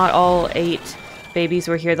 but not all 8 babies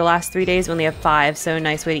were here the last 3 days. We only have 5, so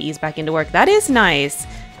nice way to ease back into work. That is nice.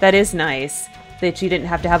 That is nice that you didn't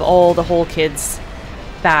have to have all the whole kids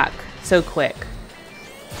back so quick.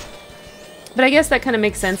 But I guess that kind of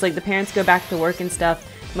makes sense. Like, the parents go back to work and stuff.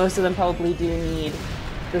 Most of them probably do need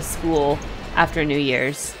the school after New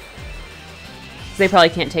Year's. So they probably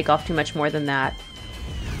can't take off too much more than that.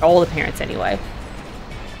 All the parents, anyway.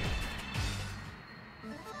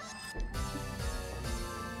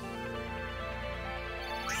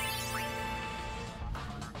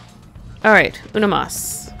 Alright, una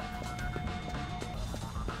más.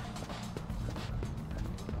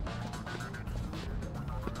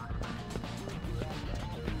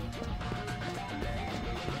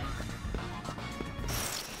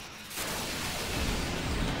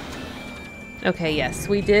 Okay, yes,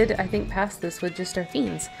 we did, I think, pass this with just our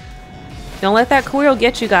fiends. Don't let that Quirrell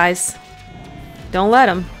get you guys. Don't let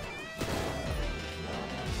him.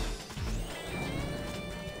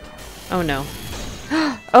 Oh no.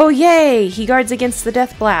 Oh yay! He guards against the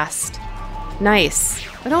death blast. Nice.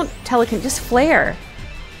 Oh, don't telekin, just flare.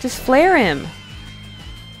 Just flare him.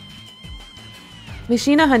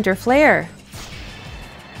 Machina Hunter, flare.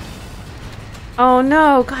 Oh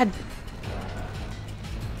no, god.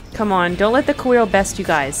 Come on, don't let the Quirrell best you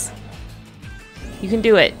guys. You can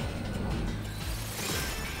do it.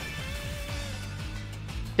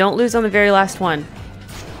 Don't lose on the very last one.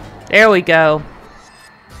 There we go.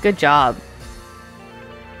 Good job.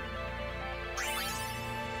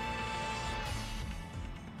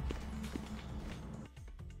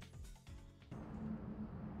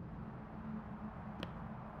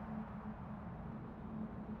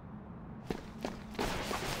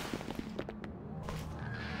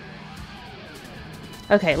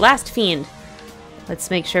 Okay, last Fiend. Let's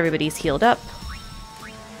make sure everybody's healed up.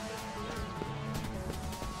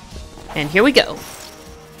 And here we go.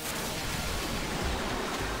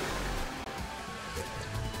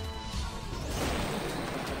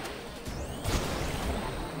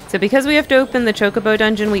 So because we have to open the Chocobo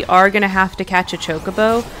dungeon, we are going to have to catch a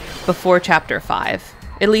Chocobo before Chapter 5.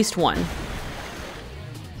 At least one.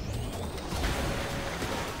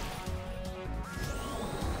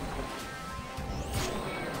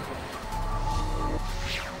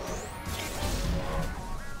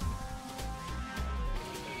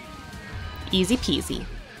 Easy peasy.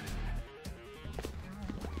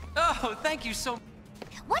 Oh, thank you so much.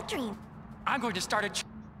 What dream? I'm going to start a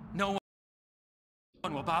no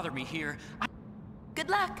one will bother me here. Good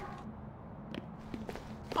luck.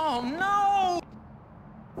 Oh no!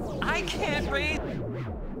 I can't raise.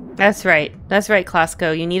 That's right. That's right,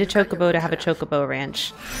 Klasko. You need a Chocobo to have a Chocobo ranch.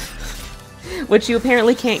 Which you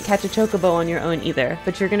apparently can't catch a Chocobo on your own either,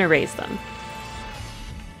 but you're gonna raise them.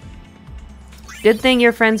 Good thing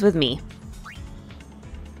you're friends with me.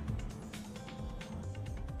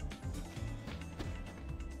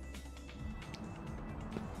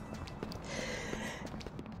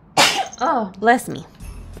 Oh, bless me.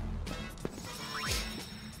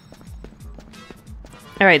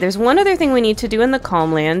 Alright, there's one other thing we need to do in the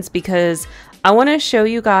Calmlands because I want to show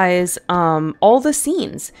you guys all the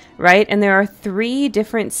scenes, right? And there are 3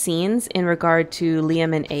 different scenes in regard to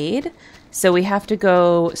Liam and Aid. So we have to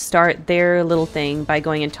go start their little thing by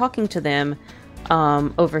going and talking to them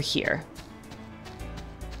over here.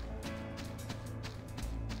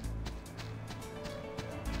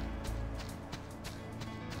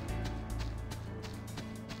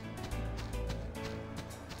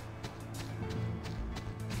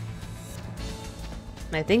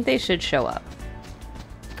 I think they should show up.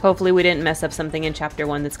 Hopefully we didn't mess up something in Chapter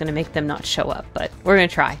 1 that's going to make them not show up, but we're going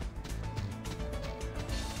to try.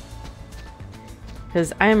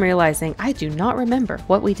 Because I am realizing I do not remember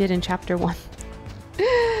what we did in Chapter 1.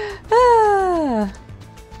 Ah.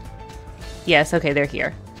 Yes, okay, they're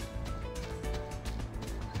here.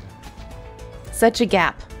 Such a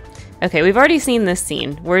gap. Okay, we've already seen this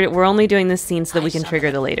scene. We're only doing this scene so that we can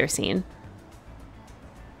trigger the later scene.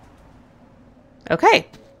 Okay,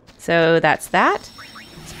 so that's that.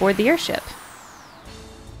 Let's board the airship.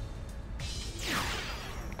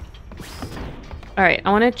 Alright,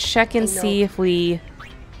 I want to check and see if we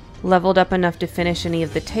leveled up enough to finish any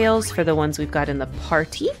of the tales for the ones we've got in the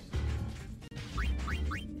party.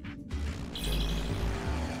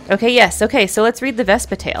 Okay, yes, okay, so let's read the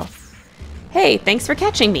Vespa tale. Hey, thanks for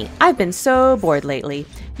catching me. I've been so bored lately.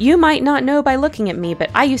 You might not know by looking at me,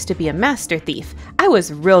 but I used to be a master thief. I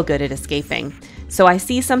was real good at escaping. So I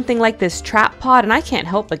see something like this trap pod and I can't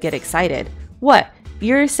help but get excited. What?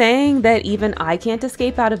 You're saying that even I can't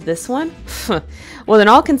escape out of this one? Well, then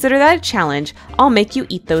I'll consider that a challenge. I'll make you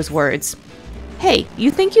eat those words. Hey,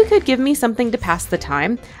 you think you could give me something to pass the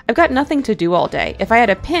time? I've got nothing to do all day. If I had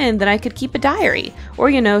a pen, then I could keep a diary. Or,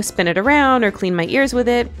 you know, spin it around or clean my ears with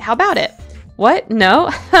it. How about it? What?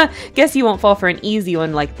 No? Guess you won't fall for an easy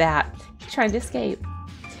one like that. He's trying to escape.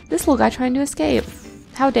 This little guy trying to escape.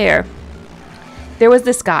 How dare. There was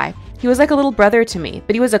this guy. He was like a little brother to me,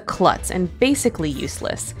 but he was a klutz and basically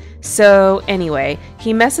useless. So anyway,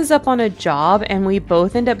 he messes up on a job and we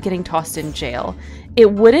both end up getting tossed in jail.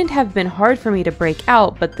 It wouldn't have been hard for me to break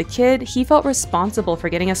out, but the kid, he felt responsible for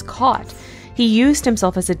getting us caught. He used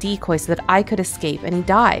himself as a decoy so that I could escape and he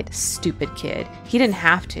died. Stupid kid. He didn't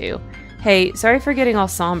have to. Hey, sorry for getting all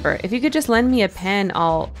somber. If you could just lend me a pen,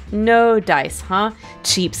 I'll... No dice, huh?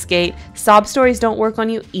 Cheapskate. Sob stories don't work on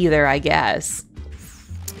you either, I guess.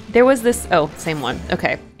 There was this... Oh, same one.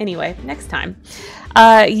 Okay. Anyway, next time.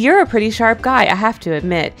 You're a pretty sharp guy, I have to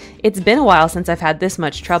admit. It's been a while since I've had this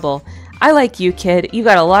much trouble. I like you, kid. You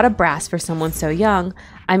got a lot of brass for someone so young.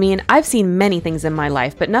 I mean, I've seen many things in my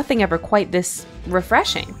life, but nothing ever quite this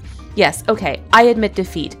refreshing. Yes, okay, I admit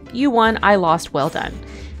defeat. You won, I lost, well done.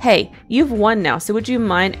 Hey, you've won now, so would you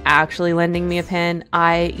mind actually lending me a pen?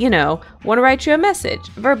 I, you know, want to write you a message.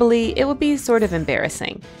 Verbally, it would be sort of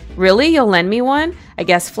embarrassing. Really? You'll lend me one? I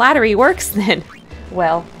guess flattery works then.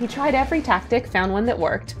 Well, he tried every tactic, found one that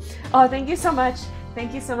worked. Oh, thank you so much.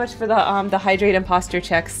 Thank you so much for the hydrate imposter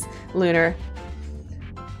checks, Lunar.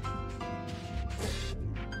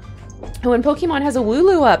 Oh, and Pokemon has a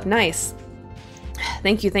Wooloo up. Nice.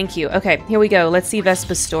 Thank you, thank you. Okay, here we go. Let's see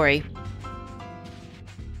Vespa's story.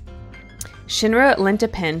 Shinra lent a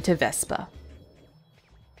pen to Vespa.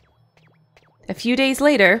 A few days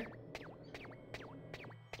later,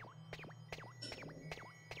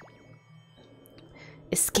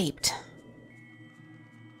 escaped.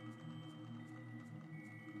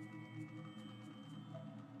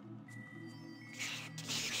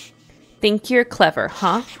 Think you're clever,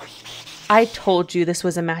 huh? I told you this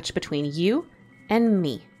was a match between you and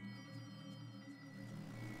me.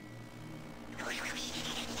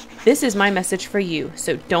 This is my message for you,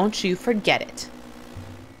 so don't you forget it.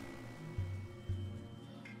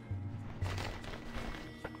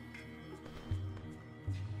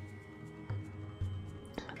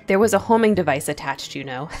 There was a homing device attached, you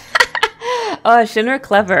know. Oh, Shinra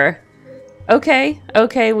clever. Okay,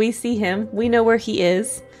 okay, we see him. We know where he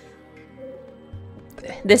is.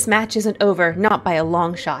 This match isn't over, not by a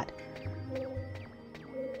long shot.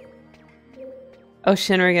 Oh,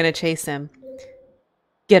 Shinra gonna chase him.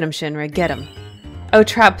 Get him, Shinra, get him. Oh,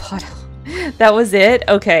 trap pod. That was it?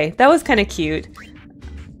 Okay, that was kind of cute.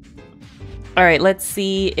 Alright, let's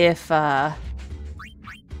see if, the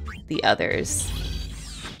others.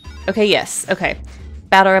 Okay, yes, okay.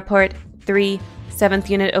 Battle report, 3, 7th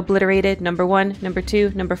unit obliterated, number 1, number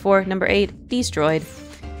 2, number 4, number 8, destroyed.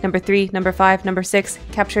 Number 3, number 5, number 6,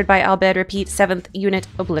 captured by Albed, repeat, 7th unit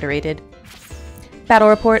obliterated. Battle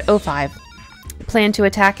report, 05. Plan to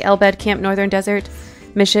attack Albed Camp Northern Desert.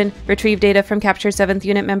 Mission, retrieve data from captured 7th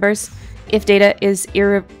unit members. If data is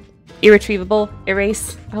irretrievable,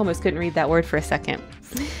 erase. I almost couldn't read that word for a second.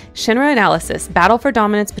 Shinra analysis, battle for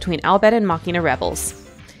dominance between Albed and Machina rebels.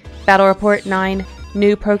 Battle report 9,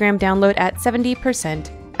 new program download at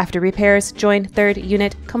 70%. After repairs, join 3rd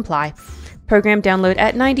unit, comply. Program download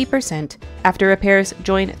at 90%. After repairs,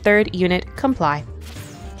 join 3rd unit, comply.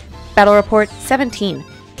 Battle report 17,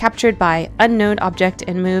 captured by unknown object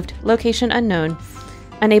and moved, location unknown.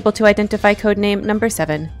 Unable to identify codename number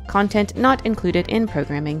 7. Content not included in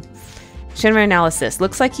programming. Shinra analysis.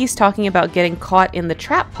 Looks like he's talking about getting caught in the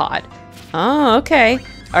trap pod. Oh, okay.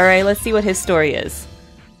 Alright, let's see what his story is.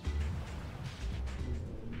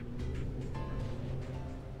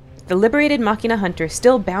 The liberated Machina Hunter,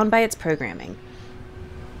 still bound by its programming,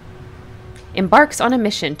 embarks on a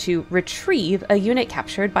mission to retrieve a unit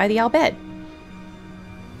captured by the Albed.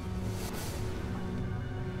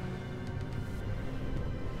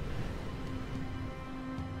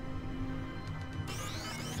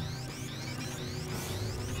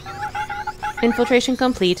 Infiltration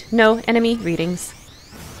complete. No enemy readings.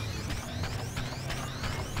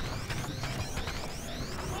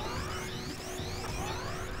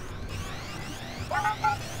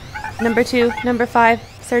 Number 2, number 5,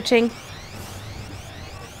 searching.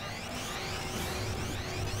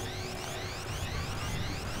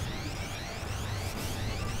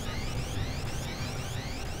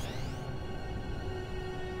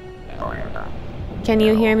 Can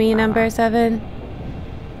you hear me, number 7?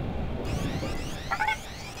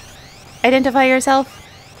 Identify yourself.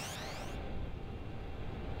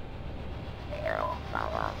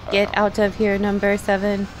 Get out of here, number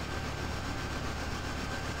 7.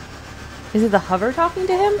 Is it the hover talking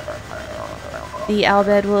to him? The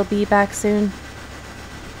Albed will be back soon.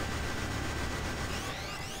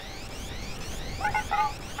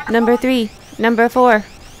 Number 3, number 4.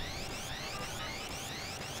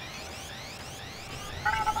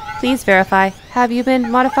 Please verify. Have you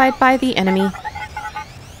been modified by the enemy?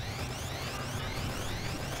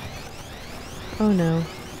 Oh no.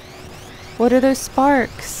 What are those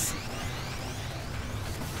sparks?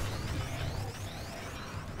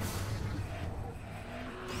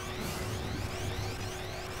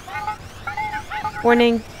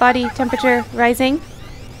 Warning, body temperature rising.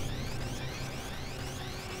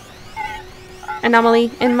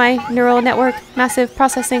 Anomaly in my neural network. Massive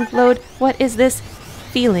processing load. What is this?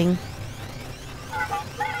 Feeling.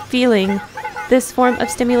 Feeling. This form of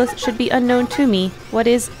stimulus should be unknown to me. What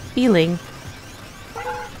is feeling?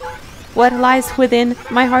 What lies within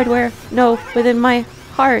my hardware? No, within my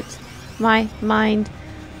heart. My mind.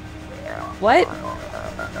 What?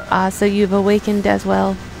 Ah, so you've awakened as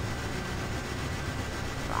well.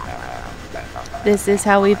 This is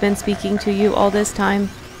how we've been speaking to you all this time.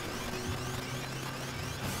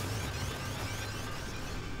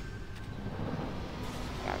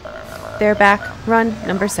 They're back. Run,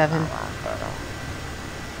 number 7.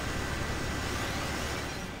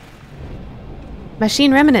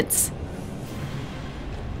 Machine remnants.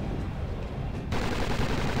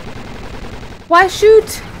 Why shoot?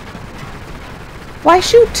 Why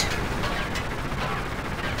shoot?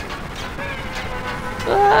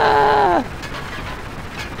 Ah!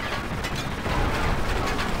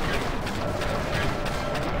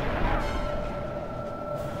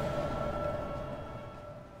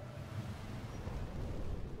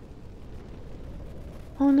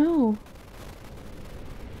 Oh no.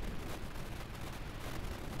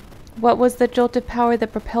 What was the jolt of power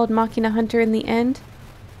that propelled Machina Hunter in the end?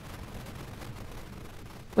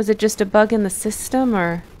 Was it just a bug in the system,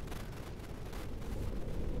 or...?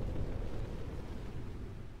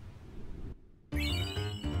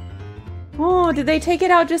 Oh, did they take it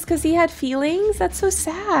out just because he had feelings? That's so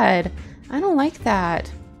sad. I don't like that.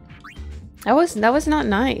 That was not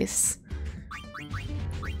nice.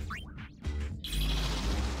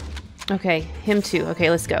 Okay, him too. Okay,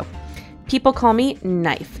 let's go. People call me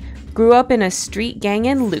Knife. Grew up in a street gang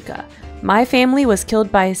in Luca. My family was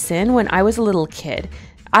killed by sin when I was a little kid.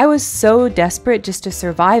 I was so desperate just to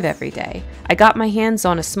survive every day. I got my hands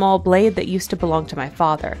on a small blade that used to belong to my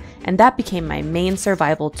father, and that became my main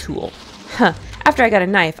survival tool. After I got a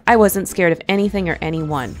knife, I wasn't scared of anything or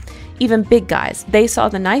anyone. Even big guys, they saw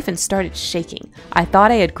the knife and started shaking. I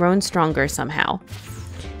thought I had grown stronger somehow.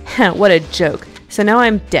 What a joke. So now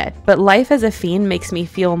I'm dead, but life as a fiend makes me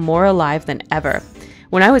feel more alive than ever.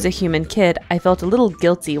 When I was a human kid, I felt a little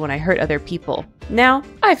guilty when I hurt other people. Now,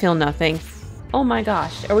 I feel nothing. Oh my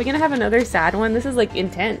gosh, are we gonna have another sad one? This is like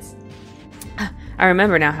intense. I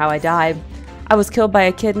remember now how I died. I was killed by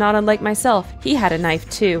a kid not unlike myself. He had a knife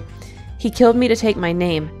too. He killed me to take my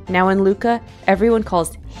name. Now in Luca, everyone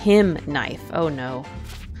calls him Knife. Oh no.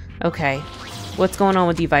 Okay, what's going on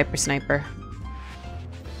with you, Viper Sniper?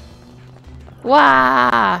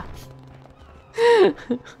 Wah!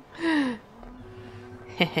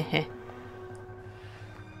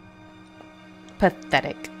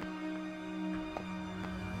 Pathetic.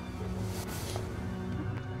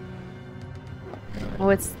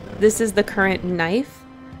 Oh, this is the current Knife.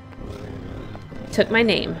 Took my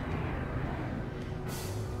name.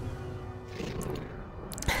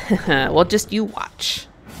 Well, just you watch.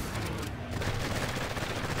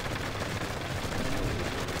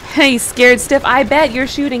 Hey, scared stiff, I bet you're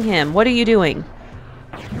shooting him. What are you doing?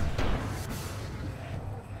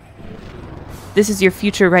 This is your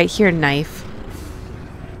future right here, Knife.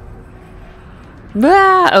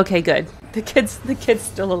 Ah, okay, good. The kid's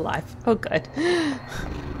still alive. Oh, good.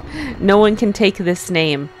 No one can take this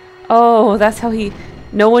name. Oh, that's how he...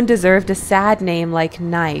 No one deserved a sad name like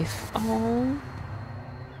Knife. Oh.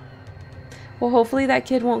 Well, hopefully that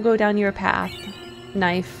kid won't go down your path,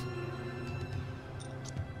 Knife.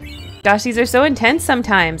 Gosh, these are so intense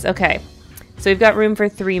sometimes. Okay, so we've got room for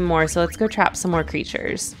 3 more, so let's go trap some more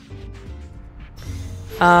creatures.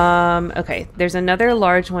 Okay, there's another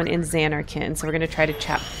large one in Xanarkin, so we're gonna try to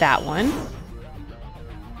trap that one.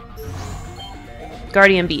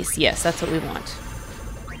 Guardian Beast, yes, that's what we want.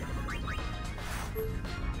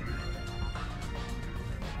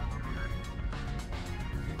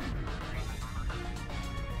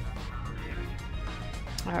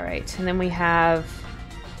 Alright, and then we have...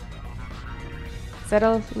 Is that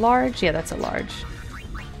a large? Yeah, that's a large.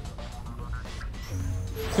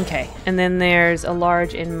 Okay, and then there's a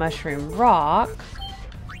large in Mushroom Rock.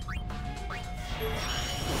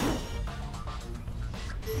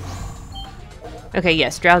 Okay,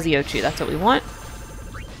 yes, Drowsy Ochu, that's what we want.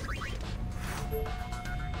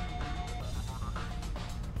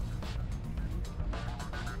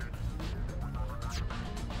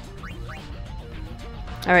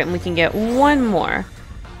 Alright, and we can get one more.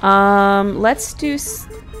 Let's do...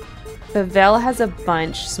 The Vel has a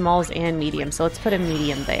bunch, smalls and medium, so let's put a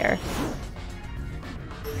medium there.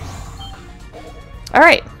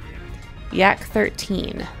 Alright. Yak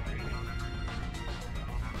 13.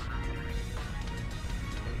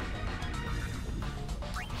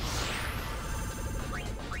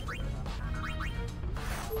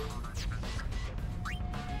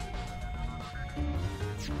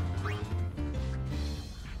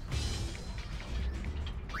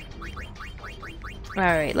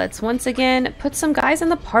 Alright, let's once again put some guys in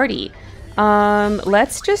the party.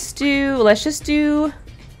 Let's just do...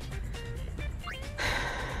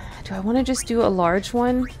 Do I want to just do a large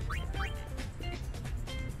one?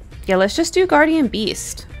 Yeah, let's just do Guardian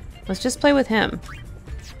Beast. Let's just play with him.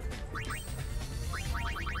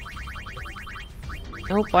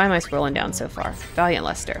 Oh, why am I scrolling down so far? Valiant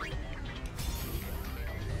Lester.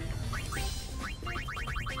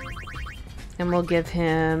 And we'll give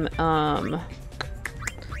him,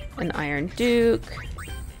 an Iron Duke,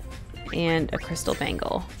 and a Crystal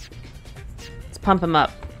Bangle. Let's pump him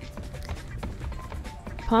up.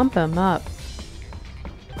 Pump him up.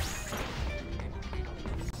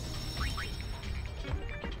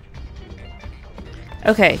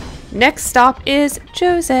 Okay, next stop is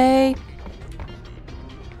Djose.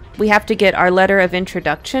 We have to get our letter of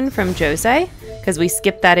introduction from Djose, because we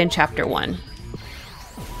skipped that in Chapter 1.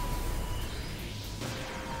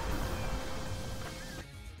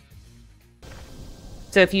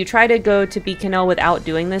 So if you try to go to Bikanel without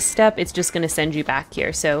doing this step, it's just going to send you back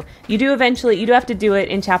here. So you do have to do it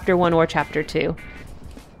in Chapter 1 or Chapter 2.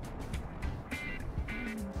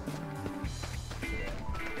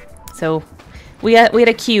 So we had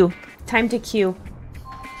a queue. Time to queue.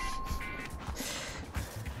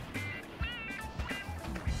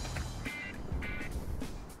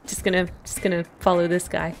 Just gonna follow this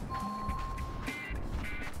guy.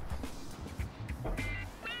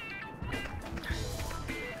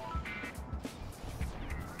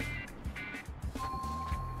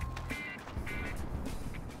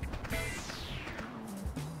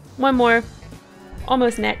 One more.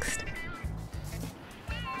 Almost next.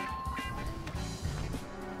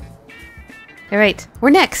 Alright,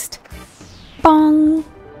 we're next. Bong!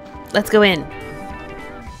 Let's go in.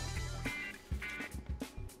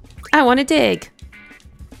 I want to dig.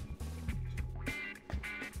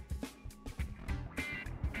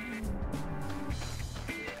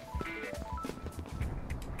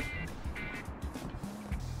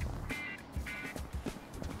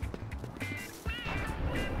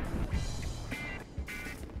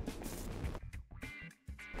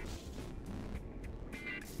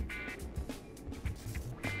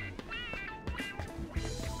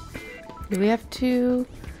 Do we have to...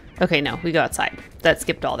 Okay, no, we go outside. That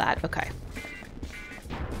skipped all that. Okay.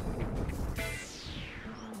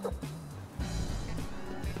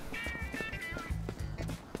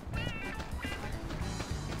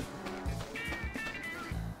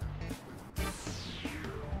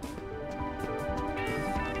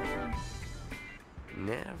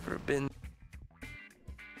 Never been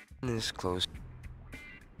this close.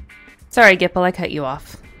 Sorry, Gipple, I cut you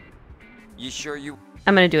off. You sure you...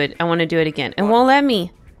 I'm gonna do it. I want to do it again. It won't let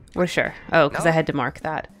me. We're sure. Oh, because I had to mark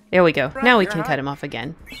that. There we go. Now we can cut him off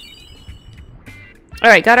again.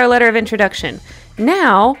 Alright, got our letter of introduction.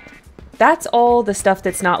 Now, that's all the stuff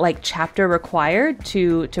that's not like chapter required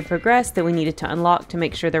to progress that we needed to unlock to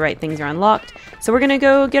make sure the right things are unlocked. So we're gonna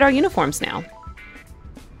go get our uniforms now.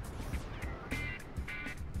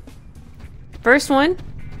 First one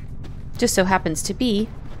just so happens to be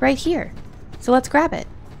right here. So let's grab it.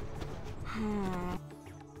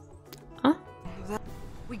 Huh?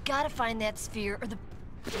 We gotta find that sphere or the...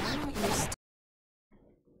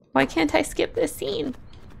 Why can't I skip this scene?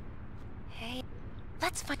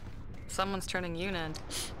 Let's find. Someone's turning Yuna into...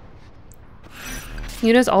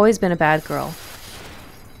 Yuna's always been a bad girl.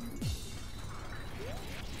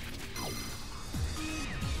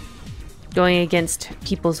 Going against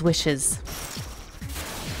people's wishes.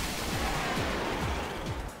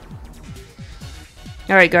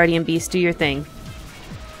 Alright, Guardian Beast, do your thing.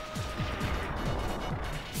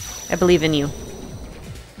 I believe in you.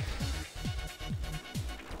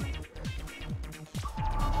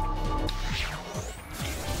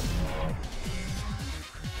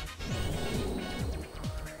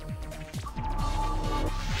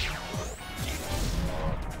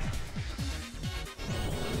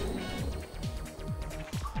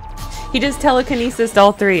 He just telekinesis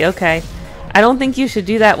all three. Okay. I don't think you should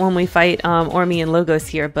do that when we fight Ormi and Logos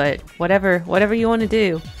here, but whatever you want to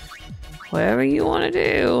do. Whatever you want to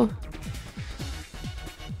do.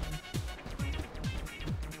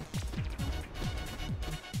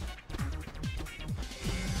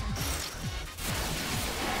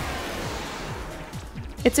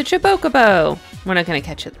 It's a Chocobo. We're not going to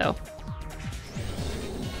catch it though.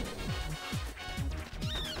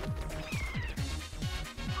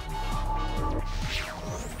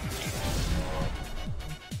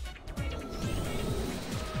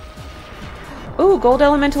 Ooh, Gold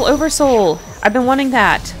Elemental Oversoul. I've been wanting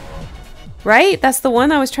that. Right? That's the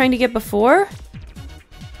one I was trying to get before?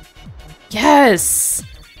 Yes!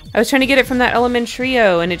 I was trying to get it from that Element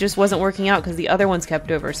Trio, and it just wasn't working out because the other ones kept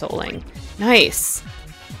oversouling. Nice.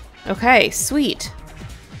 Okay, sweet.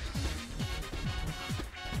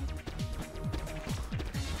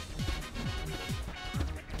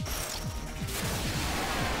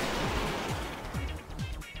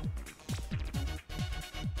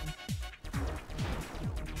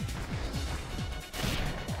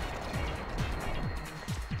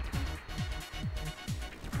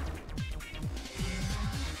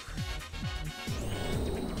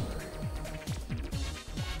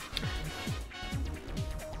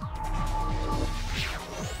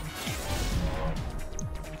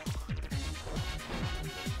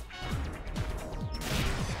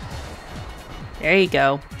 There you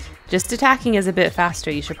go. Just attacking is a bit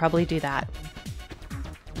faster. You should probably do that.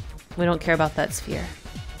 We don't care about that sphere.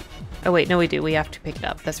 Oh wait, no we do. We have to pick it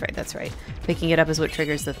up. That's right, that's right. Picking it up is what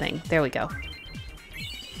triggers the thing. There we go.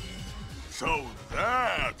 So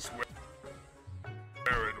that's where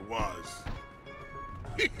it was.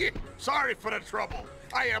 Sorry for the trouble.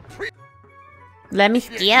 I appreciate Let me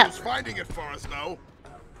skip. finding it for us, though.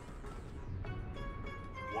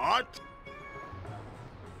 What?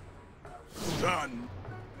 Done.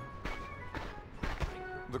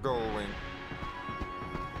 The going.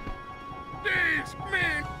 These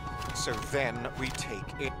men. So then we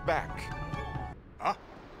take it back. Huh?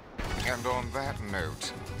 And on that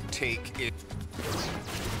note, take it.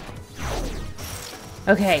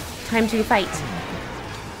 Okay, time to fight.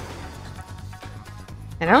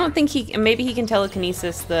 And I don't think he, maybe he can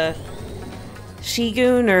telekinesis the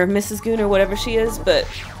She-Goon or Mrs. Goon or whatever she is, but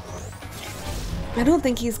I don't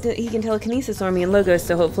think he can telekinesis Ormi and Logos,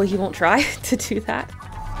 so hopefully he won't try to do that.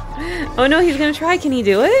 Oh no, he's gonna try. Can he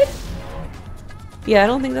do it? Yeah, I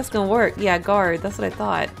don't think that's gonna work. Yeah, guard. That's what I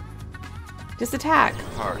thought. Just attack.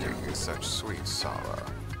 Parting is such sweet sorrow.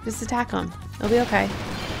 Just attack him. It'll be okay.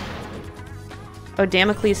 Oh,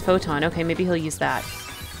 Damocles Photon. Okay, maybe he'll use that.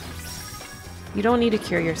 You don't need to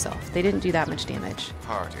cure yourself. They didn't do that much damage.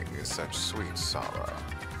 Parting is such sweet sorrow.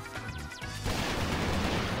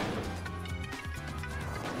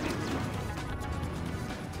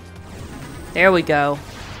 There we go.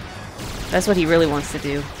 That's what he really wants to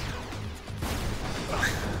do.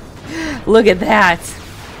 Look at that.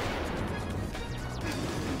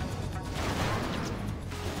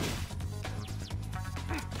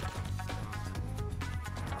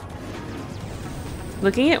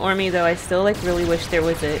 Looking at Ormi though, I still really wish there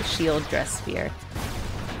was a shield dress sphere.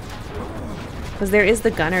 Because there is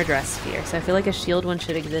the gunner dress sphere, so I feel like a shield one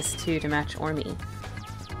should exist too to match Ormi.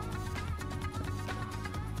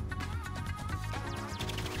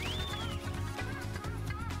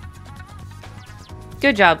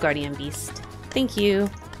 Good job, Guardian Beast. Thank you.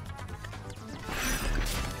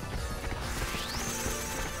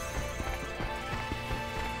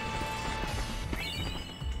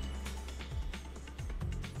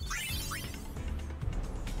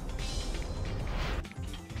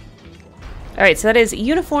 Alright, so that is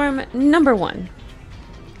uniform number 1.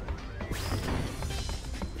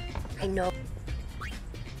 I know.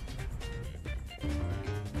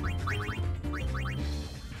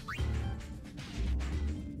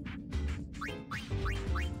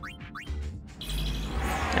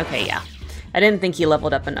 Okay, yeah. I didn't think he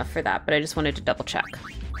leveled up enough for that, but I just wanted to double check.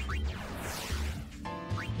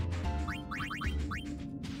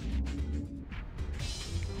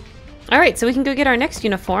 All right, so we can go get our next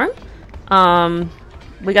uniform.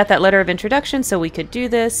 We got that letter of introduction, so we could do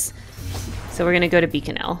this. So we're gonna go to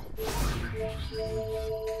Bikanel.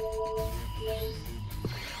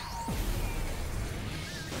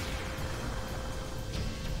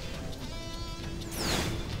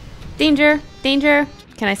 Danger! Danger!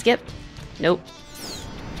 Can I skip? Nope.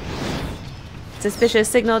 Suspicious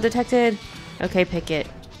signal detected. Okay, pick it.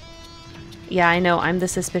 Yeah, I know, I'm the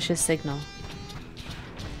suspicious signal.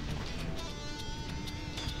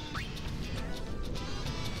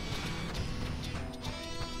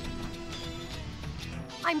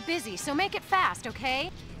 I'm busy, so make it fast, okay?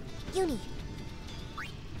 Uni.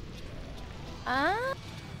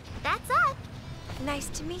 That's us. Nice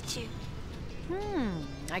to meet you.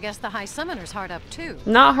 I guess the High Summoner's hard up too.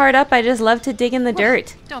 Not hard up, I just love to dig in the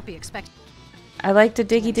dirt. Don't be expecting I like to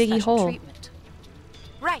diggy special hole. treatment.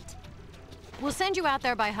 Right. We'll send you out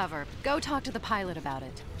there by hover. Go talk to the pilot about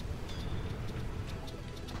it.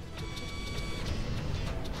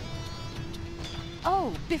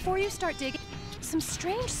 Oh, before you start digging, some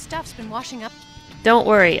strange stuff's been washing up. Don't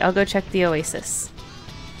worry, I'll go check the oasis.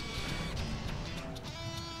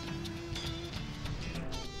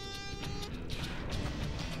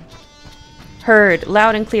 Heard,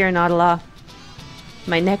 loud and clear, Nautila.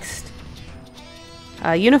 My next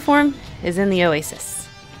uniform is in the oasis.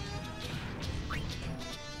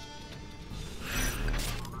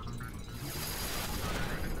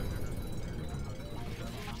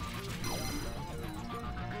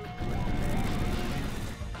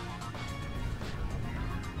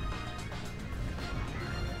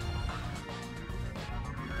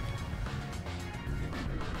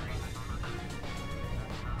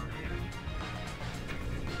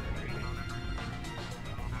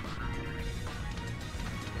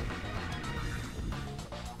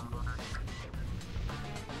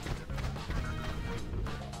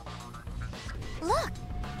 Look.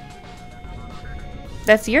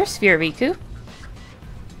 That's your sphere, Riku.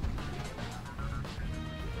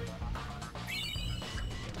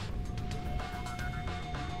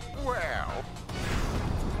 Well,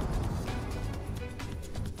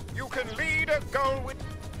 you can lead a goal with.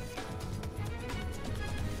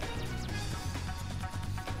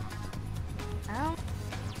 Ow.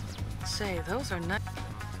 Say, those are not.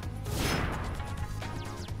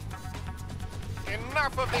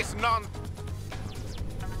 Enough of this nonsense.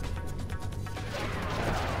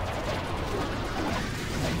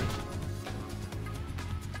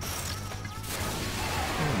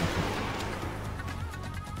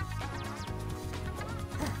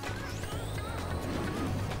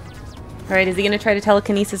 Alright, is he gonna try to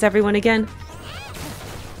telekinesis everyone again?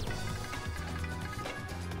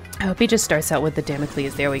 I hope he just starts out with the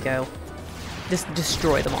Damocles. There we go. Just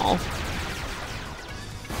destroy them all.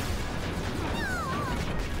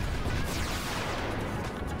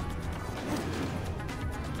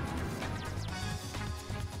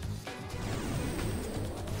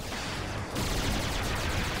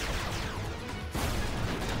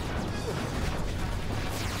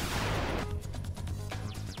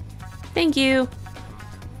 Thank you.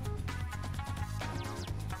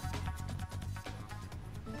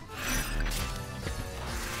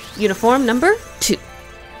 Uniform number 2.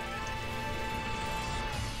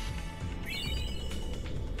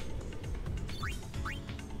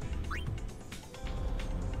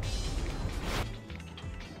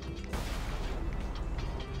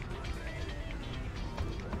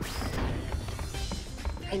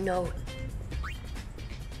 I know.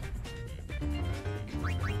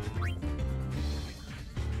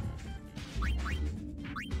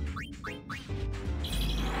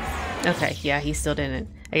 Okay, yeah, he still didn't.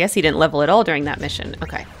 I guess he didn't level at all during that mission.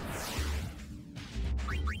 Okay.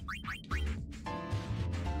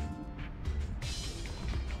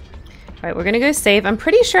 Alright, we're gonna go save. I'm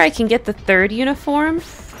pretty sure I can get the 3rd uniform.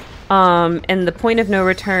 And the point of no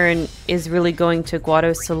return is really going to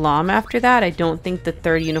Guado Salam after that. I don't think the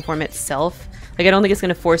 3rd uniform itself... Like, I don't think it's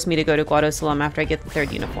gonna force me to go to Guado Salam after I get the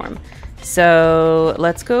 3rd uniform. So,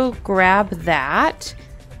 let's go grab that.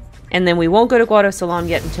 And then we won't go to Guado Salam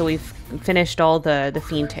yet until we've finished all the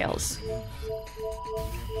Fiend Tales.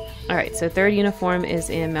 Alright, so 3rd uniform is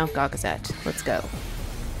in Mount Gagazet. Let's go.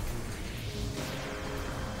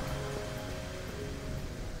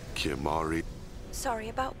 Kimari. Sorry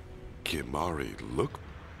about. Kimari, look.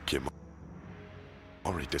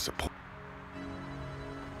 Kimari disappointed.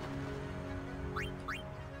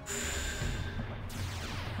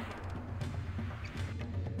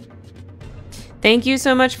 Thank you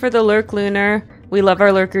so much for the lurk, Lunar. We love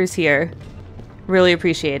our lurkers here. Really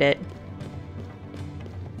appreciate it.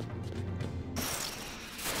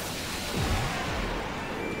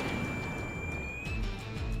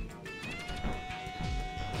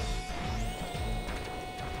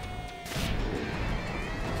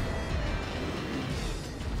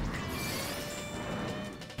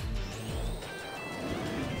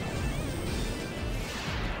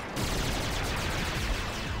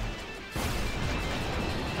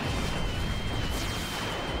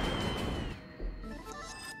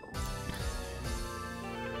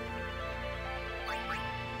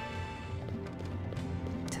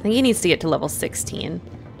 I think he needs to get to level 16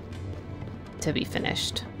 to be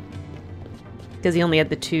finished. Because he only had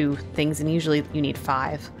the 2 things, and usually you need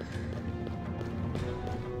 5.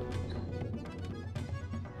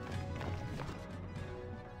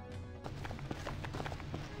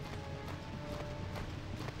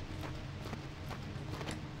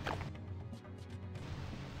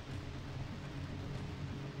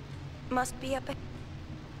 Must be up.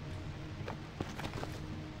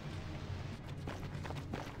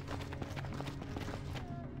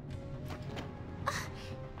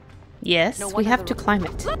 Yes, we have to climb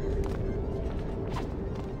it.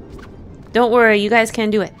 Don't worry, you guys can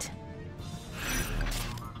do it.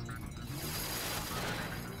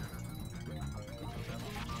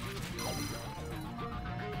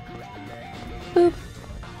 Boop.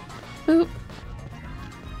 Boop.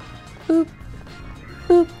 Boop.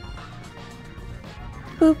 Boop.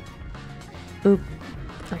 Boop. Boop.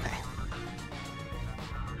 Okay.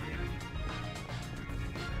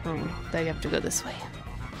 Oh, I have to go this way.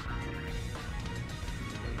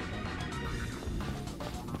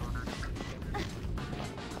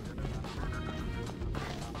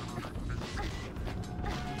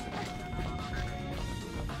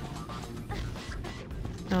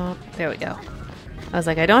 Oh, there we go. I was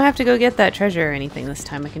like, I don't have to go get that treasure or anything this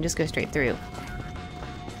time. I can just go straight through.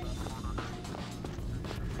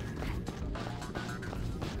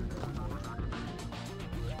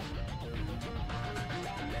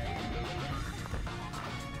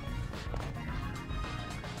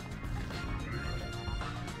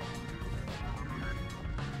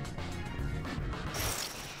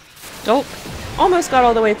 Oh, almost got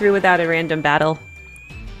all the way through without a random battle.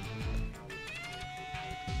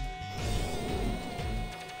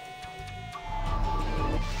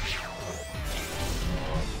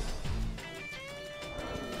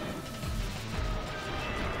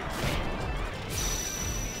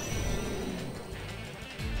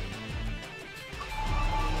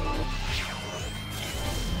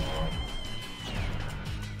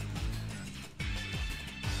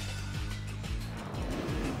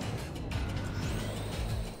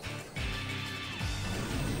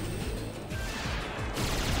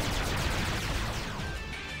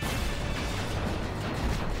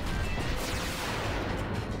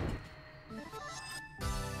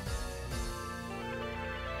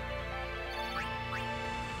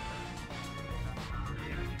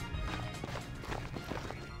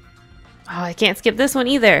 Oh, I can't skip this one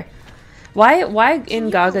either. Why in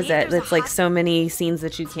Gagazet it's like so many scenes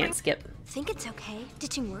that you can't skip? Think it's okay.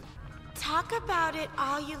 Ditching work. Talk about it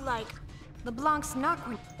all you like. LeBlanc's not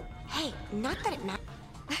going. Hey, not that it matters.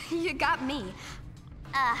 You got me.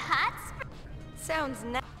 A hot Sounds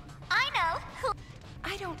nice. I know who.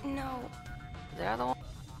 I don't know. They're the one.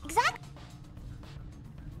 Exactly.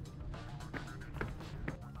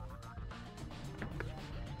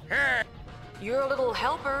 Hey! Your little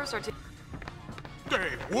helpers are.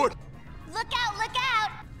 Hey, what? Look out! Look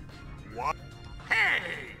out! What? Hey!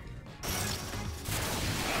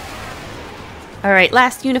 All right,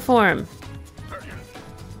 last uniform.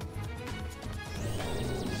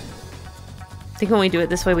 I think when we do it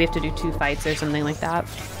this way, we have to do 2 fights or something like that.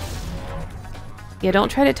 Yeah, don't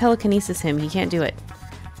try to telekinesis him. He can't do it.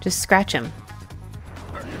 Just scratch him.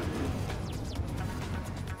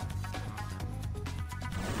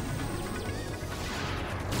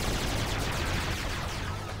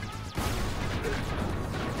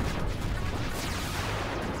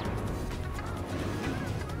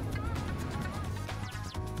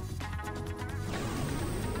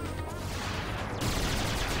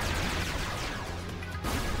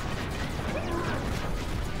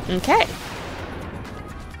 Okay.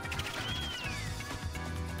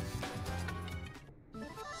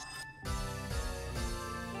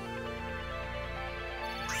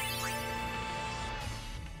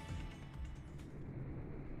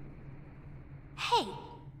 Hey.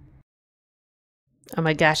 Oh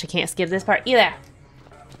my gosh, I can't skip this part either.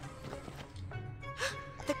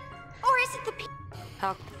 Or is it the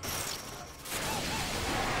How?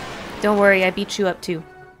 Don't worry, I beat you up too.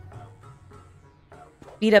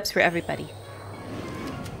 Beat ups for everybody.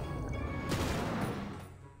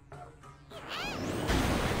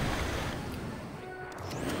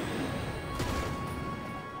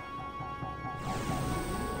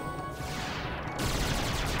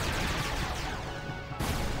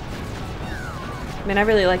 I mean, I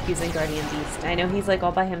really like using Guardian Beast. I know he's like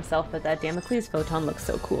all by himself, but that Damocles Photon looks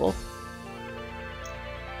so cool.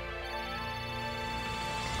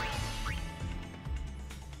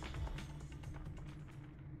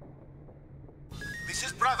 This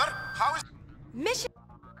is brother. How is... Mission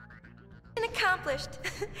accomplished.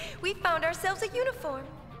 We found ourselves a uniform.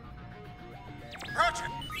 Roger.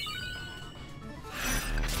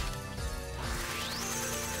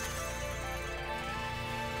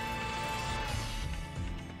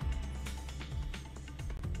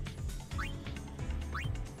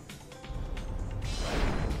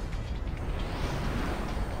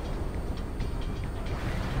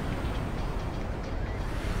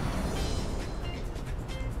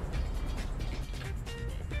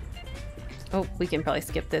 Oh, we can probably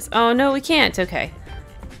skip this. Oh, no, we can't. Okay.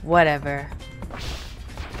 Whatever.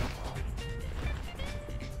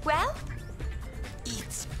 Well,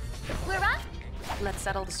 Eats. we're up. Let's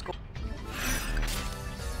settle the score.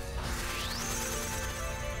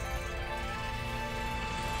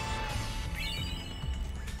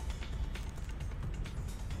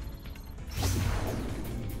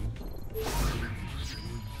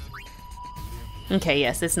 Okay,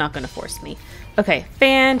 yes, it's not going to force me. Okay,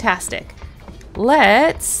 fantastic.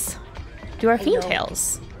 Let's do our Fiend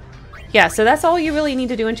Tales. Yeah, so that's all you really need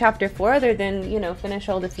to do in Chapter 4 other than, you know, finish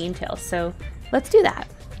all the Fiend Tales. So let's do that.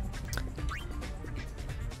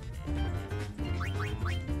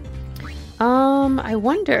 I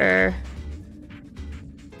wonder...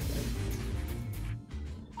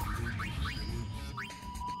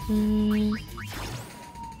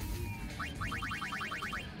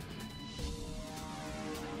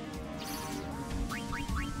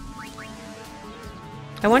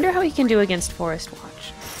 I wonder how he can do against Forest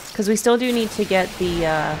Watch. Because we still do need to get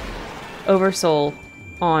the Oversoul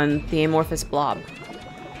on the Amorphous Blob.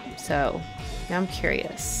 So, now I'm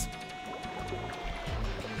curious.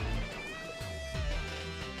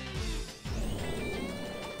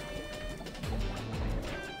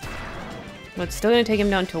 Well, it's still going to take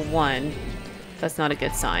him down to 1. That's not a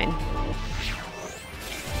good sign.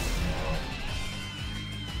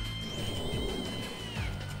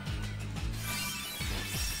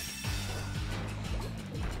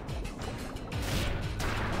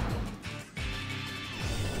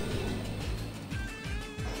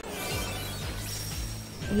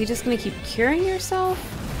 Are you just going to keep curing yourself?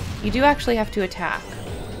 You do actually have to attack.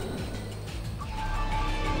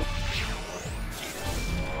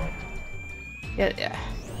 Yeah,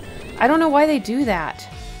 I don't know why they do that.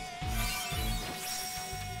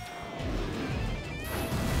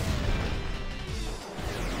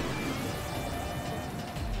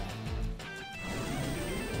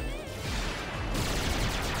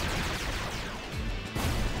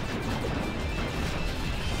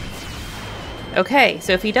 Okay,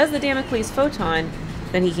 so if he does the Damocles Photon,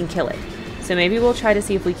 then he can kill it. So maybe we'll try to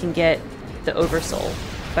see if we can get the Oversoul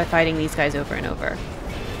by fighting these guys over and over.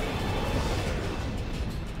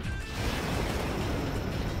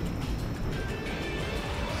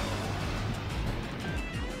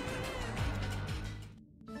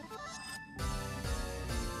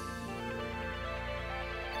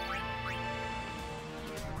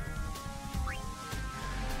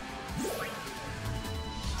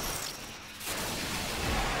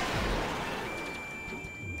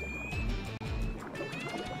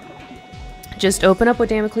 Just open up with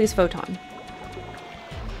Damocles Photon.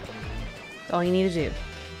 That's all you need to do.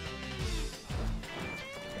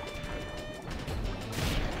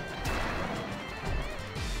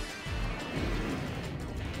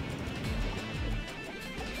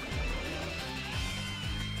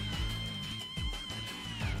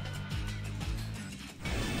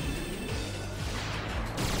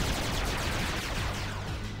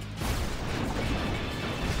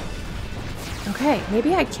 Okay,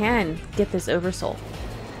 maybe I can get this Oversoul.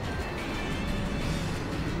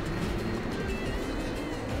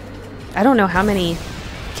 I don't know how many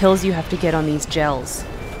kills you have to get on these gels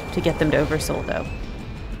to get them to Oversoul, though.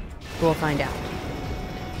 We'll find out.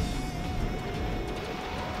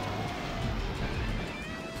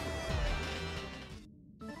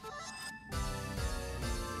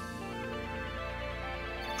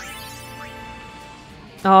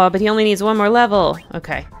 Oh, but he only needs one more level.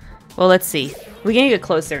 Okay. Well, let's see. We can get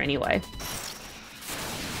closer anyway.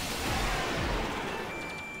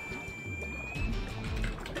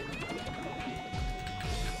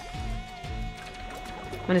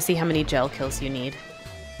 I'm gonna see how many gel kills you need.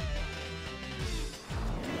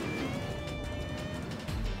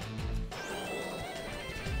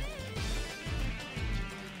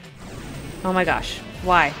 Oh my gosh.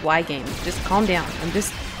 Why? Why game? Just calm down. I'm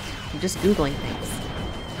just Googling things.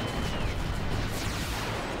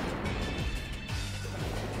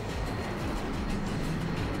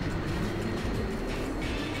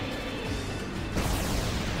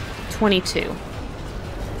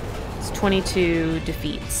 It's 22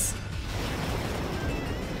 defeats.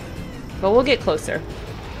 But we'll get closer.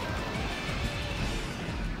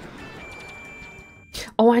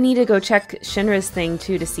 Oh, I need to go check Shinra's thing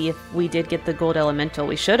too to see if we did get the gold elemental.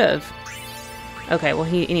 We should have. Okay, well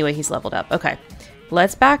anyway, he's leveled up. Okay.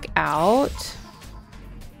 Let's back out.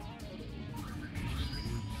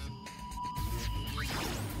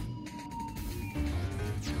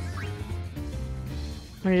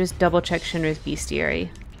 I'm gonna just double check Shinra's bestiary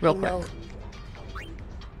real quick.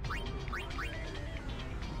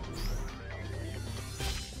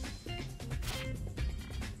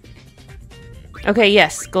 Okay,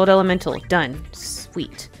 yes, gold elemental, done.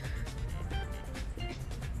 Sweet.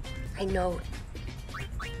 I know.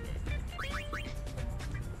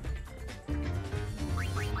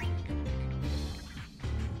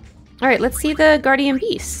 Alright, let's see the guardian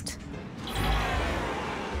beast.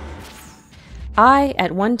 I,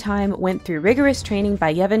 at one time, went through rigorous training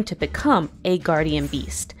by Yevon to become a guardian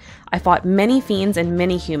beast. I fought many fiends and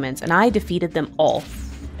many humans, and I defeated them all.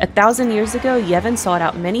 1,000 years ago, Yevon sought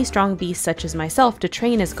out many strong beasts such as myself to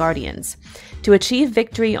train as guardians. To achieve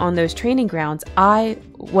victory on those training grounds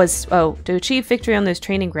was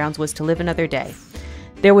to live another day.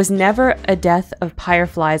 There was never a death of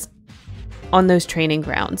pyreflies on those training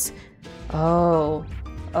grounds. Oh,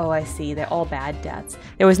 I see. They're all bad deaths.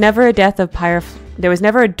 There was never a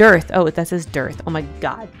dearth. Oh, that says dearth. Oh my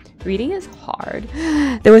god. Reading is hard.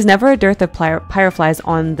 There was never a dearth of pyreflies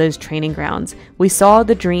on those training grounds. We saw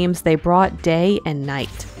the dreams they brought day and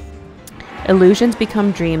night. Illusions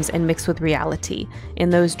become dreams and mix with reality.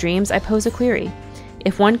 In those dreams, I pose a query.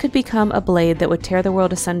 If one could become a blade that would tear the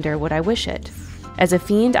world asunder, would I wish it? As a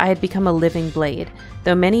fiend, I had become a living blade.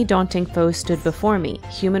 Though many daunting foes stood before me,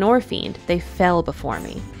 human or fiend, they fell before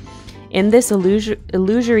me. In this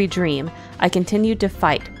illusory dream, I continued to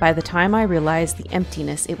fight. By the time I realized the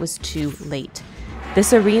emptiness, it was too late.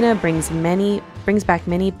 This arena brings back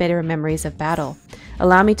many bitter memories of battle.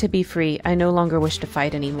 Allow me to be free. I no longer wish to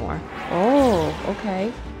fight anymore. Oh,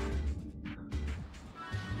 okay.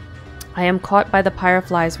 I am caught by the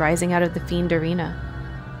pyreflies rising out of the fiend arena.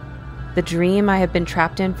 The dream I have been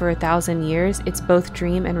trapped in for 1,000 years, it's both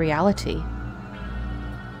dream and reality.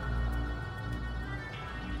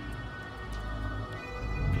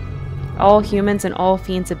 All humans and all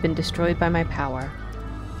fiends have been destroyed by my power.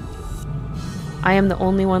 I am the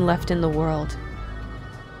only one left in the world.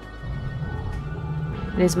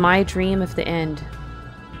 It is my dream of the end.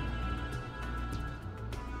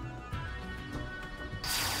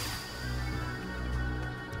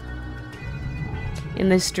 In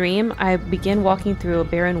this dream, I begin walking through a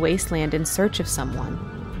barren wasteland in search of someone.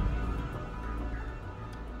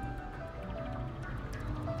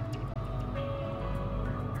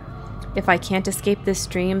 If I can't escape this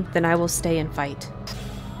dream, then I will stay and fight.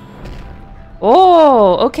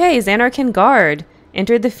 Oh, okay, Xanarkin Guard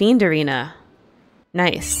entered the Fiend Arena.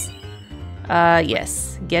 Nice.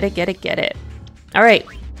 Yes. Get it. Alright,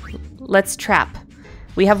 let's trap.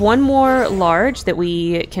 We have one more large that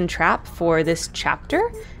we can trap for this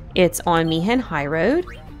chapter. It's on Mihen Highroad,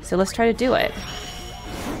 so let's try to do it.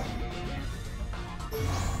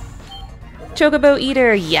 Chocobo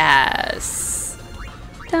Eater, yes!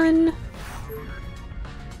 Done.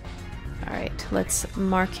 Alright, let's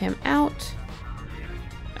mark him out.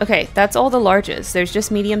 Okay, that's all the larges. There's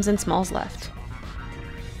just mediums and smalls left.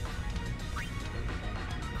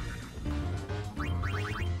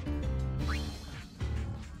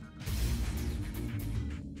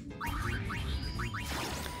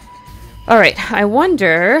 Alright, I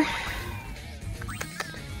wonder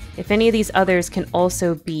if any of these others can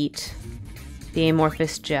also beat the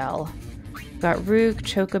Amorphous Gel. We've got Rook,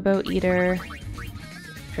 Chocobo Eater,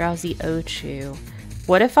 Drowsy Ochu.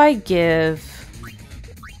 What if I do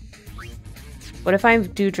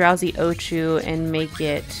Drowsy Ochu and make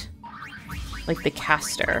it like the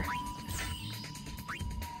caster?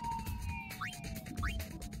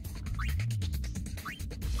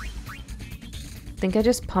 I think I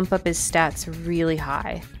just pump up his stats really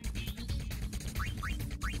high.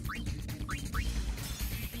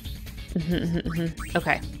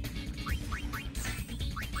 Okay.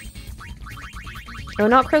 Oh,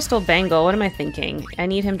 not Crystal Bangle. What am I thinking? I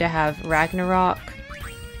need him to have Ragnarok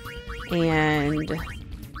and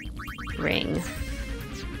Ring.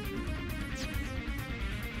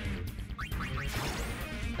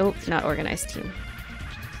 Oh, not Organized Team.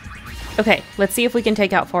 Okay, let's see if we can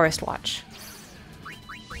take out Forest Watch.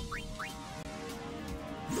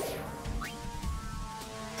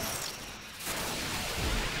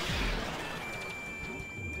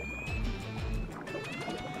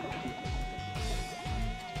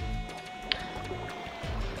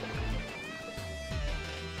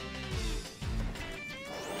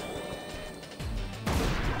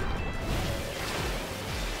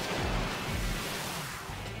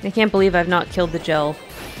 I can't believe I've not killed the gel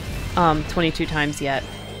 22 times yet.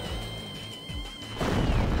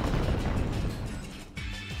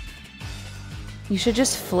 You should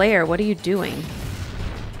just flare. What are you doing?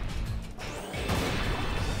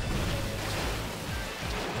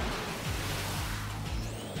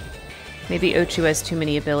 Maybe Ochu has too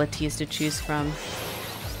many abilities to choose from.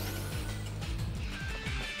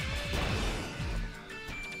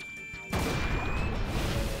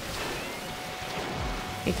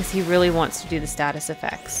 Because he really wants to do the status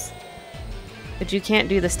effects. But you can't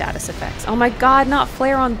do the status effects. Oh my god, not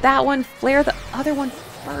flare on that one. Flare the other one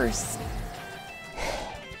first.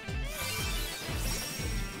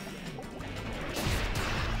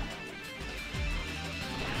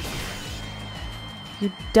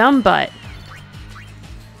 You dumb butt.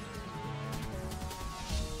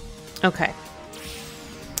 Okay.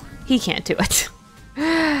 He can't do it.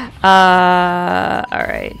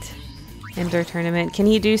 Alright. Indoor tournament. Can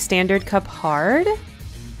he do standard cup hard?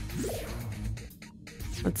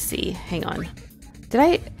 Let's see. Hang on. Did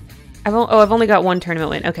I... I've only got one tournament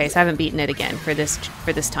win. Okay, so I haven't beaten it again for this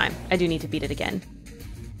time. I do need to beat it again.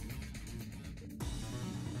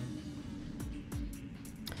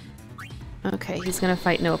 Okay, he's gonna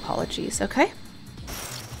fight no apologies. Okay.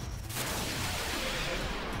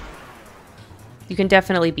 You can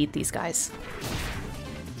definitely beat these guys.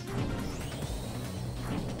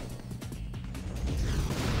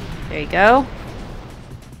 There you go.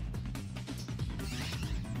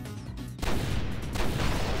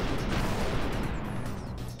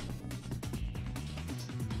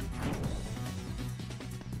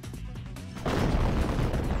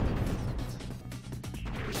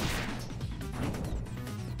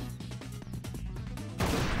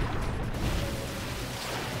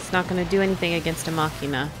 It's not going to do anything against a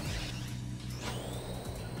Machina.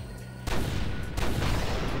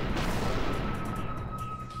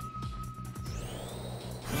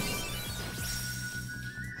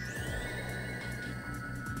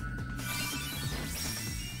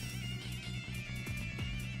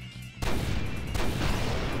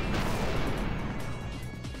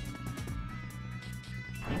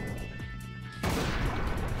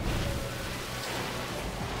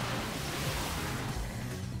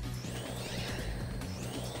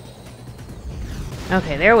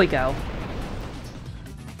 Okay, there we go.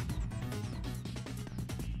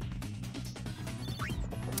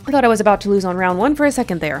 I thought I was about to lose on round 1 for a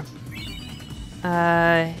second there.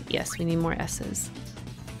 Yes, we need more S's.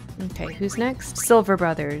 Okay, who's next? Silver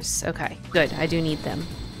Brothers. Okay, good. I do need them.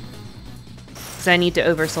 Because I need to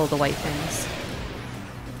oversoul the white things.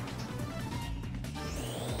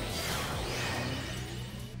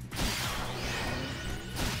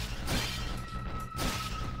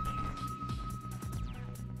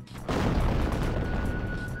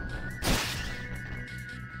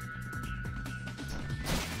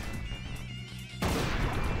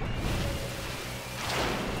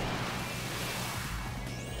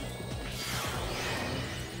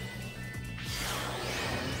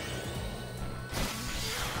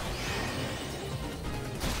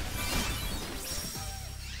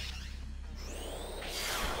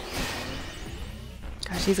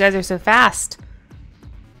 Gosh, these guys are so fast.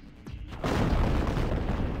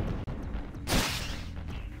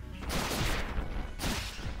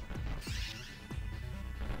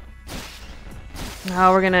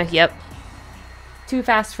 Oh, we're gonna, yep. Too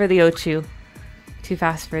fast for the Ochu. Too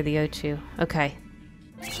fast for the Ochu. Okay.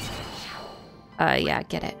 Yeah,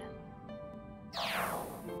 get it.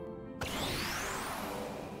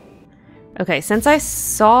 Okay, since I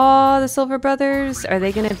saw the Silver Brothers, are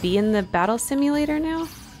they gonna be in the battle simulator now?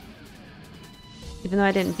 Even though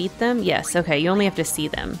I didn't beat them? Yes, okay, you only have to see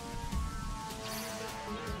them.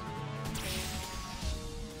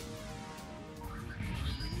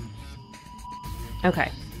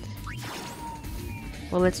 Okay.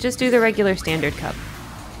 Well, let's just do the regular standard cup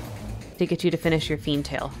to get you to finish your Fiend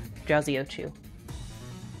tail, Drowsy Ochu.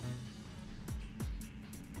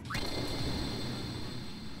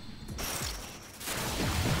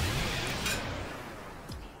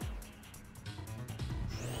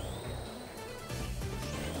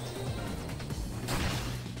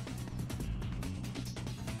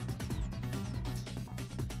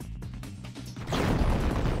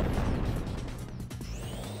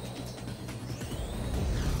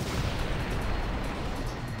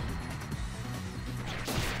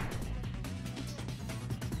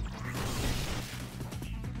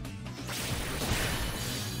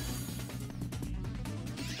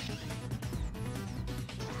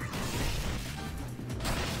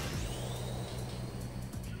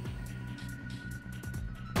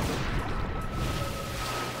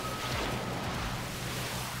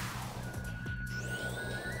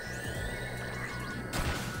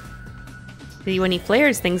 See, when he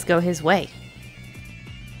flares, things go his way.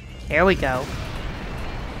 There we go.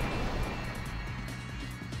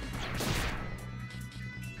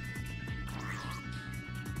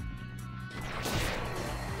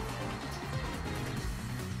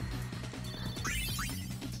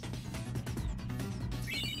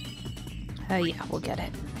 Yeah, we'll get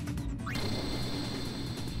it.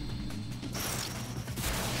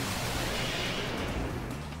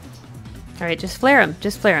 Alright, just flare him.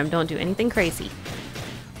 Just flare him. Don't do anything crazy.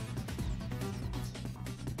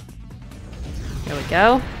 There we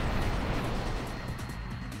go.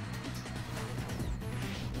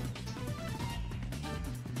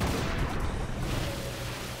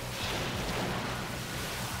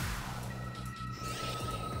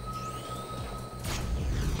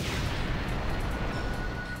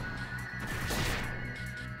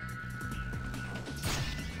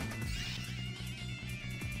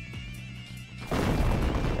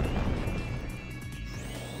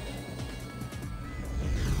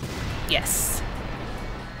 Yes.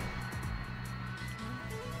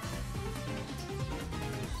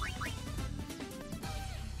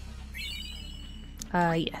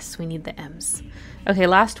 Yes, we need the M's. Okay,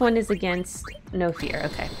 last one is against No Fear.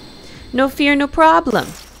 Okay. No fear, no problem.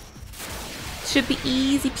 Should be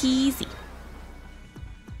easy peasy.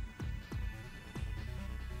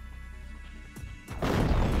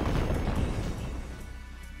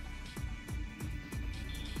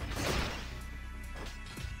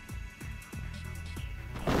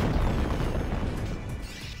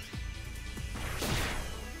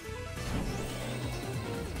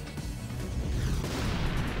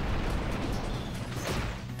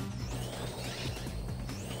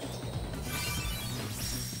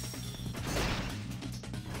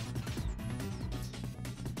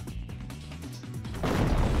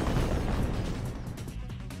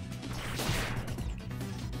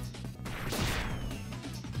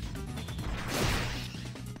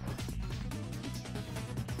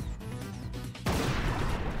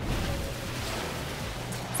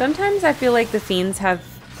 Sometimes I feel like the Fiends have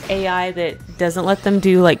AI that doesn't let them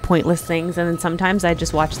do like pointless things, and then sometimes I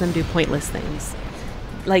just watch them do pointless things.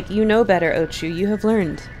 Like, you know better, Ochu. You have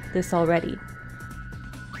learned this already.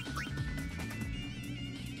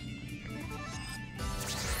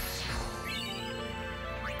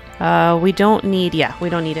 We don't need, yeah, we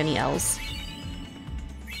don't need any L's.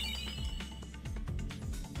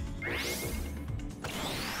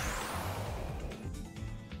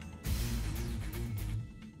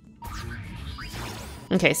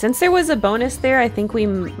 Okay, since there was a bonus there, I think we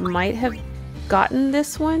might have gotten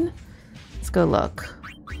this one. Let's go look.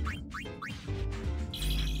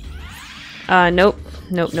 Nope.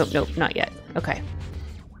 Nope, nope, nope, not yet. Okay.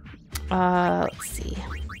 Let's see.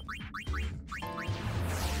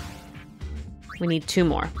 We need 2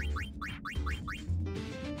 more.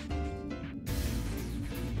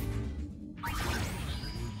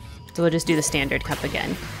 So we'll just do the standard cup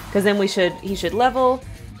again. Because then he should level,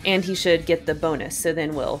 and he should get the bonus, so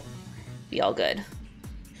then we'll be all good.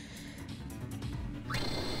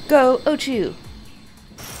 Go, Ochu!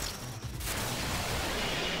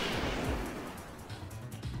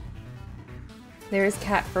 There is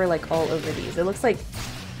cat fur like all over these. It looks like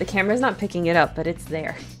the camera's not picking it up, but it's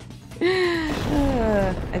there.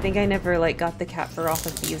 I think I never like got the cat fur off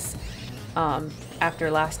of these after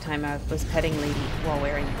last time I was petting Lady while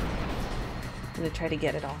wearing them. I'm gonna try to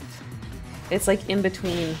get it off. It's like in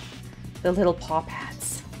between the little paw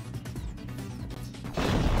pads.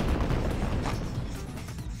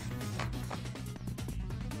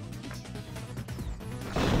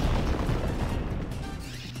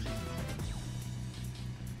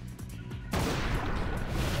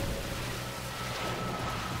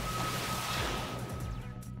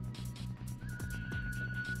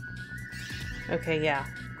 Okay, yeah.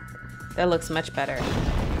 That looks much better.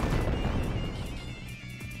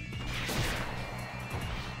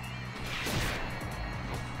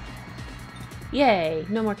 Yay!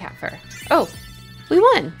 No more cat fur. Oh! We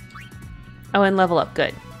won! Oh, and level up.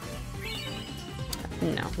 Good.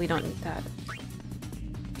 No, we don't need that.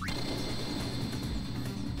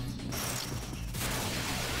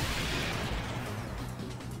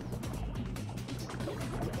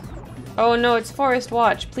 Oh no, it's Forest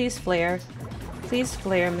Watch. Please flare. Please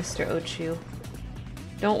flare, Mr. Ochu.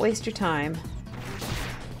 Don't waste your time.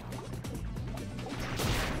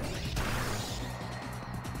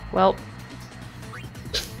 Well.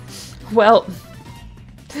 Well.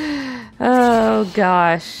 Oh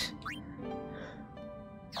gosh.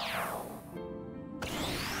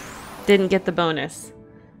 Didn't get the bonus.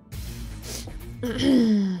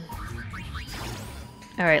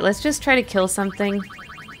 Alright, let's just try to kill something.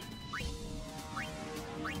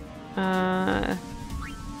 I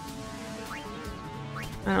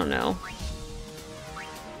don't know.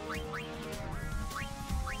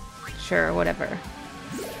 Sure, whatever.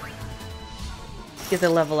 Get the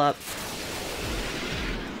level up.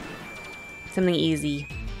 Something easy.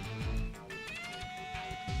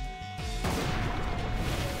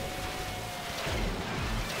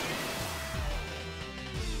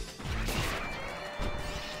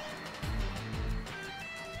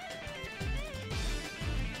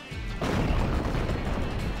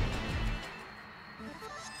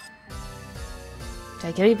 Did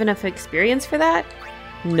I get even enough experience for that?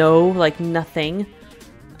 No, like nothing.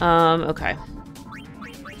 Okay.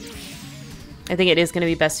 I think it is going to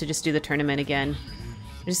be best to just do the tournament again.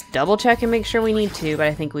 Just double check and make sure we need to, but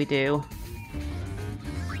I think we do.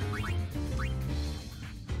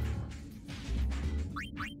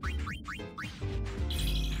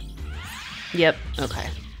 Yep, okay.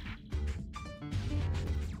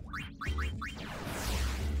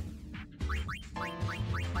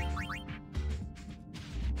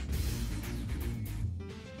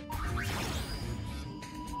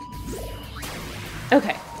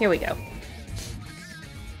 Okay, here we go.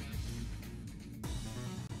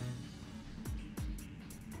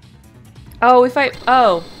 Oh, if I...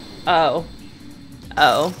 Oh. Oh.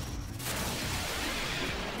 Oh.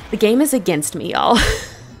 The game is against me, y'all.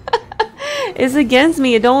 It's against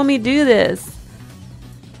me. It don't want me to do this.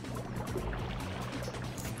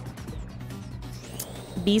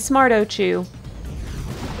 Be smart, Ochu.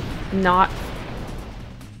 Not...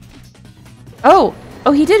 Oh!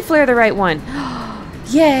 Oh, he did flare the right one.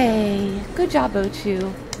 Yay! Good job,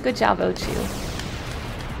 Ochu. Good job, Ochu.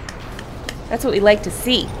 That's what we like to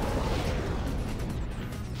see.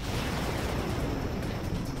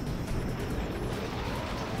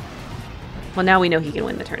 Well, now we know he can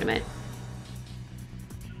win the tournament.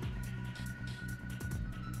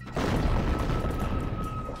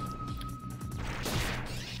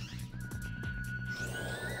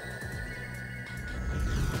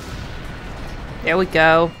 There we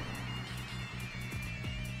go.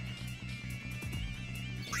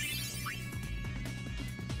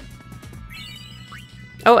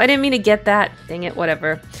 Oh, I didn't mean to get that. Dang it,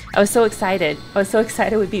 whatever. I was so excited. I was so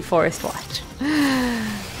excited we'd beat Forest Watch.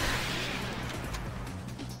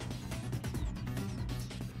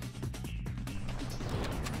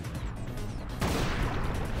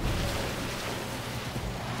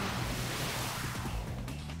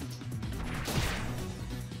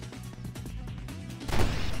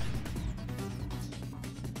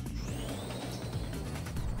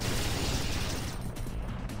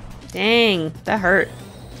 Dang, that hurt.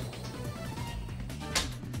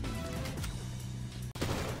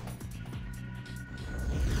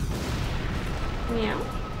 Meow.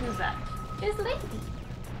 Who's that? It's Lady.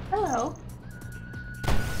 Hello.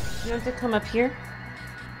 You have to come up here.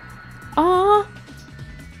 Aww.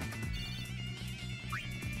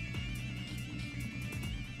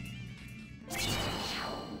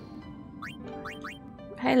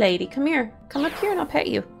 Hi, lady. Come here. Come up here and I'll pet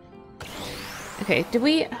you. Okay, did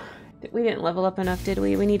we... We didn't level up enough, did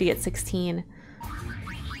we? We need to get 16.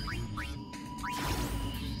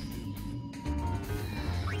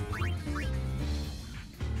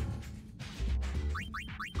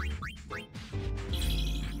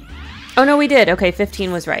 Oh, no, we did. Okay,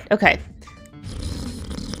 15 was right. Okay.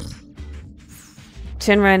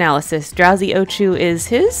 Shinra analysis. Drowsy Ochu is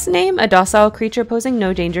his name? A docile creature posing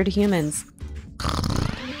no danger to humans.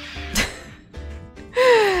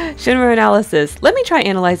 Shinra analysis. Let me try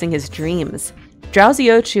analyzing his dreams. Drowsy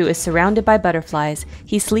Ochu is surrounded by butterflies.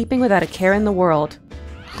 He's sleeping without a care in the world.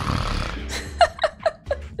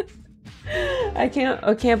 I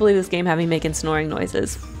can't believe this game had me making snoring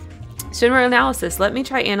noises. Shinra analysis. Let me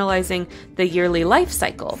try analyzing the yearly life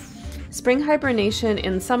cycle. Spring hibernation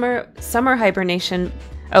in summer hibernation.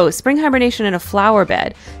 Oh, spring hibernation in a flower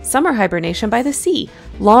bed. Summer hibernation by the sea.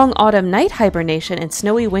 Long autumn night hibernation and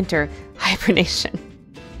snowy winter hibernation.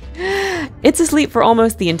 It's asleep for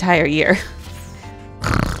almost the entire year.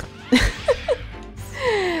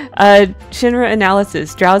 Shinra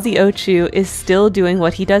analysis. Drowsy Ochu is still doing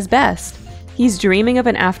what he does best. He's dreaming of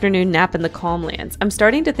an afternoon nap in the Calmlands. I'm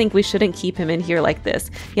starting to think we shouldn't keep him in here like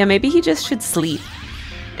this. Yeah, maybe he just should sleep.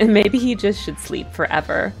 And maybe he just should sleep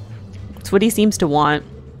forever. It's what he seems to want.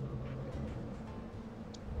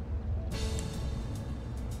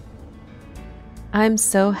 I'm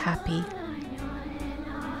so happy.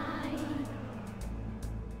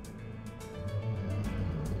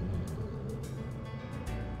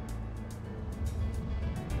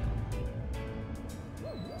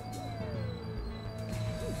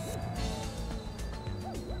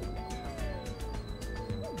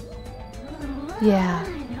 Yeah.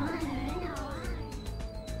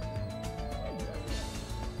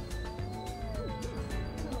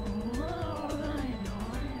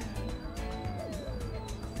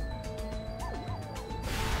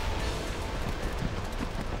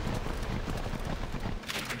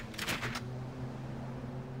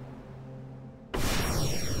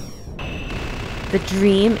 The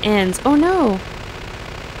dream ends. Oh no!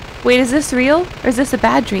 Wait, is this real? Or is this a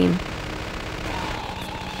bad dream?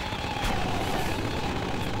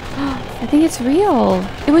 I think it's real.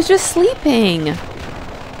 It was just sleeping.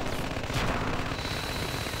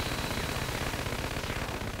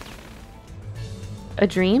 A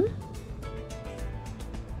dream?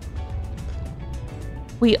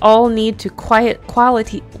 We all need to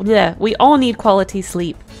we all need quality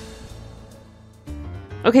sleep.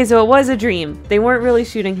 Okay, so it was a dream. They weren't really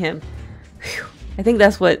shooting him. Whew. I think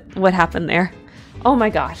that's what happened there. Oh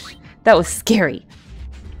my gosh, that was scary.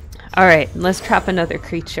 All right, let's trap another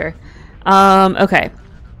creature. Okay.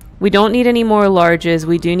 We don't need any more larges.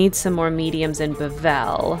 We do need some more mediums in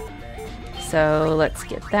Bevel. So let's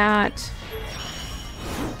get that.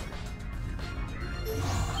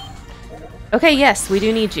 Okay, yes, we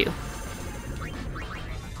do need you.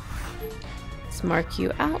 Let's mark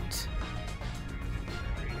you out.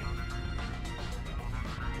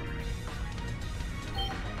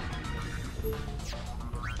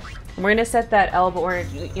 We're gonna set that Elba, or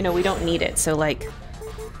you know, we don't need it, so like,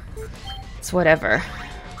 it's whatever.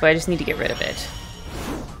 But I just need to get rid of it.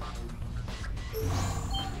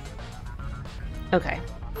 Okay.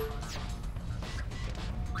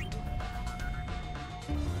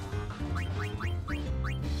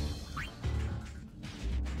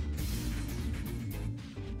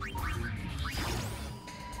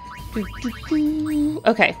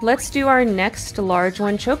 Okay, let's do our next large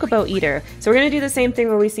one, Chocobo Eater. So we're gonna do the same thing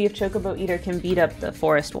where we see if Chocobo Eater can beat up the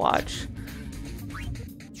Forest Watch.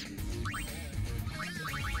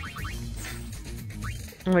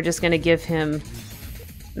 And we're just gonna give him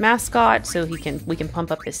mascot so we can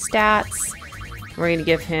pump up his stats. We're gonna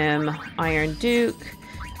give him Iron Duke.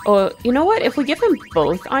 Oh, you know what? If we give him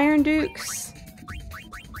both Iron Dukes,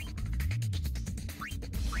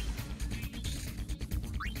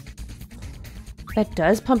 that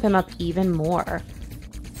does pump him up even more.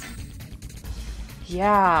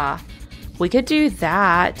 Yeah, we could do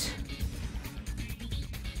that.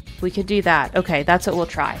 We could do that. Okay, that's what we'll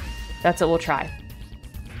try. That's what we'll try.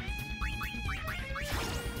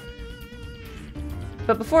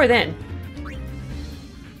 But before then,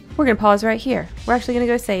 we're gonna pause right here. We're actually gonna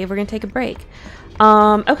go save. We're gonna take a break.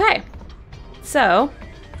 Okay. So,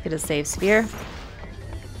 let's get a save sphere.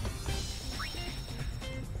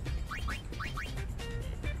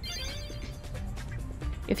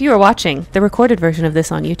 If you are watching the recorded version of this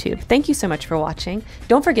on YouTube, thank you so much for watching.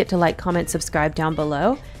 Don't forget to like, comment, subscribe down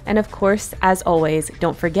below. And of course, as always,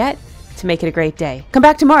 don't forget to make it a great day. Come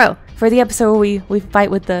back tomorrow for the episode where we fight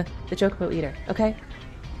with the Chocobo Eater, okay?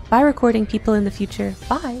 Bye, recording people in the future.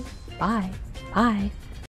 Bye. Bye. Bye.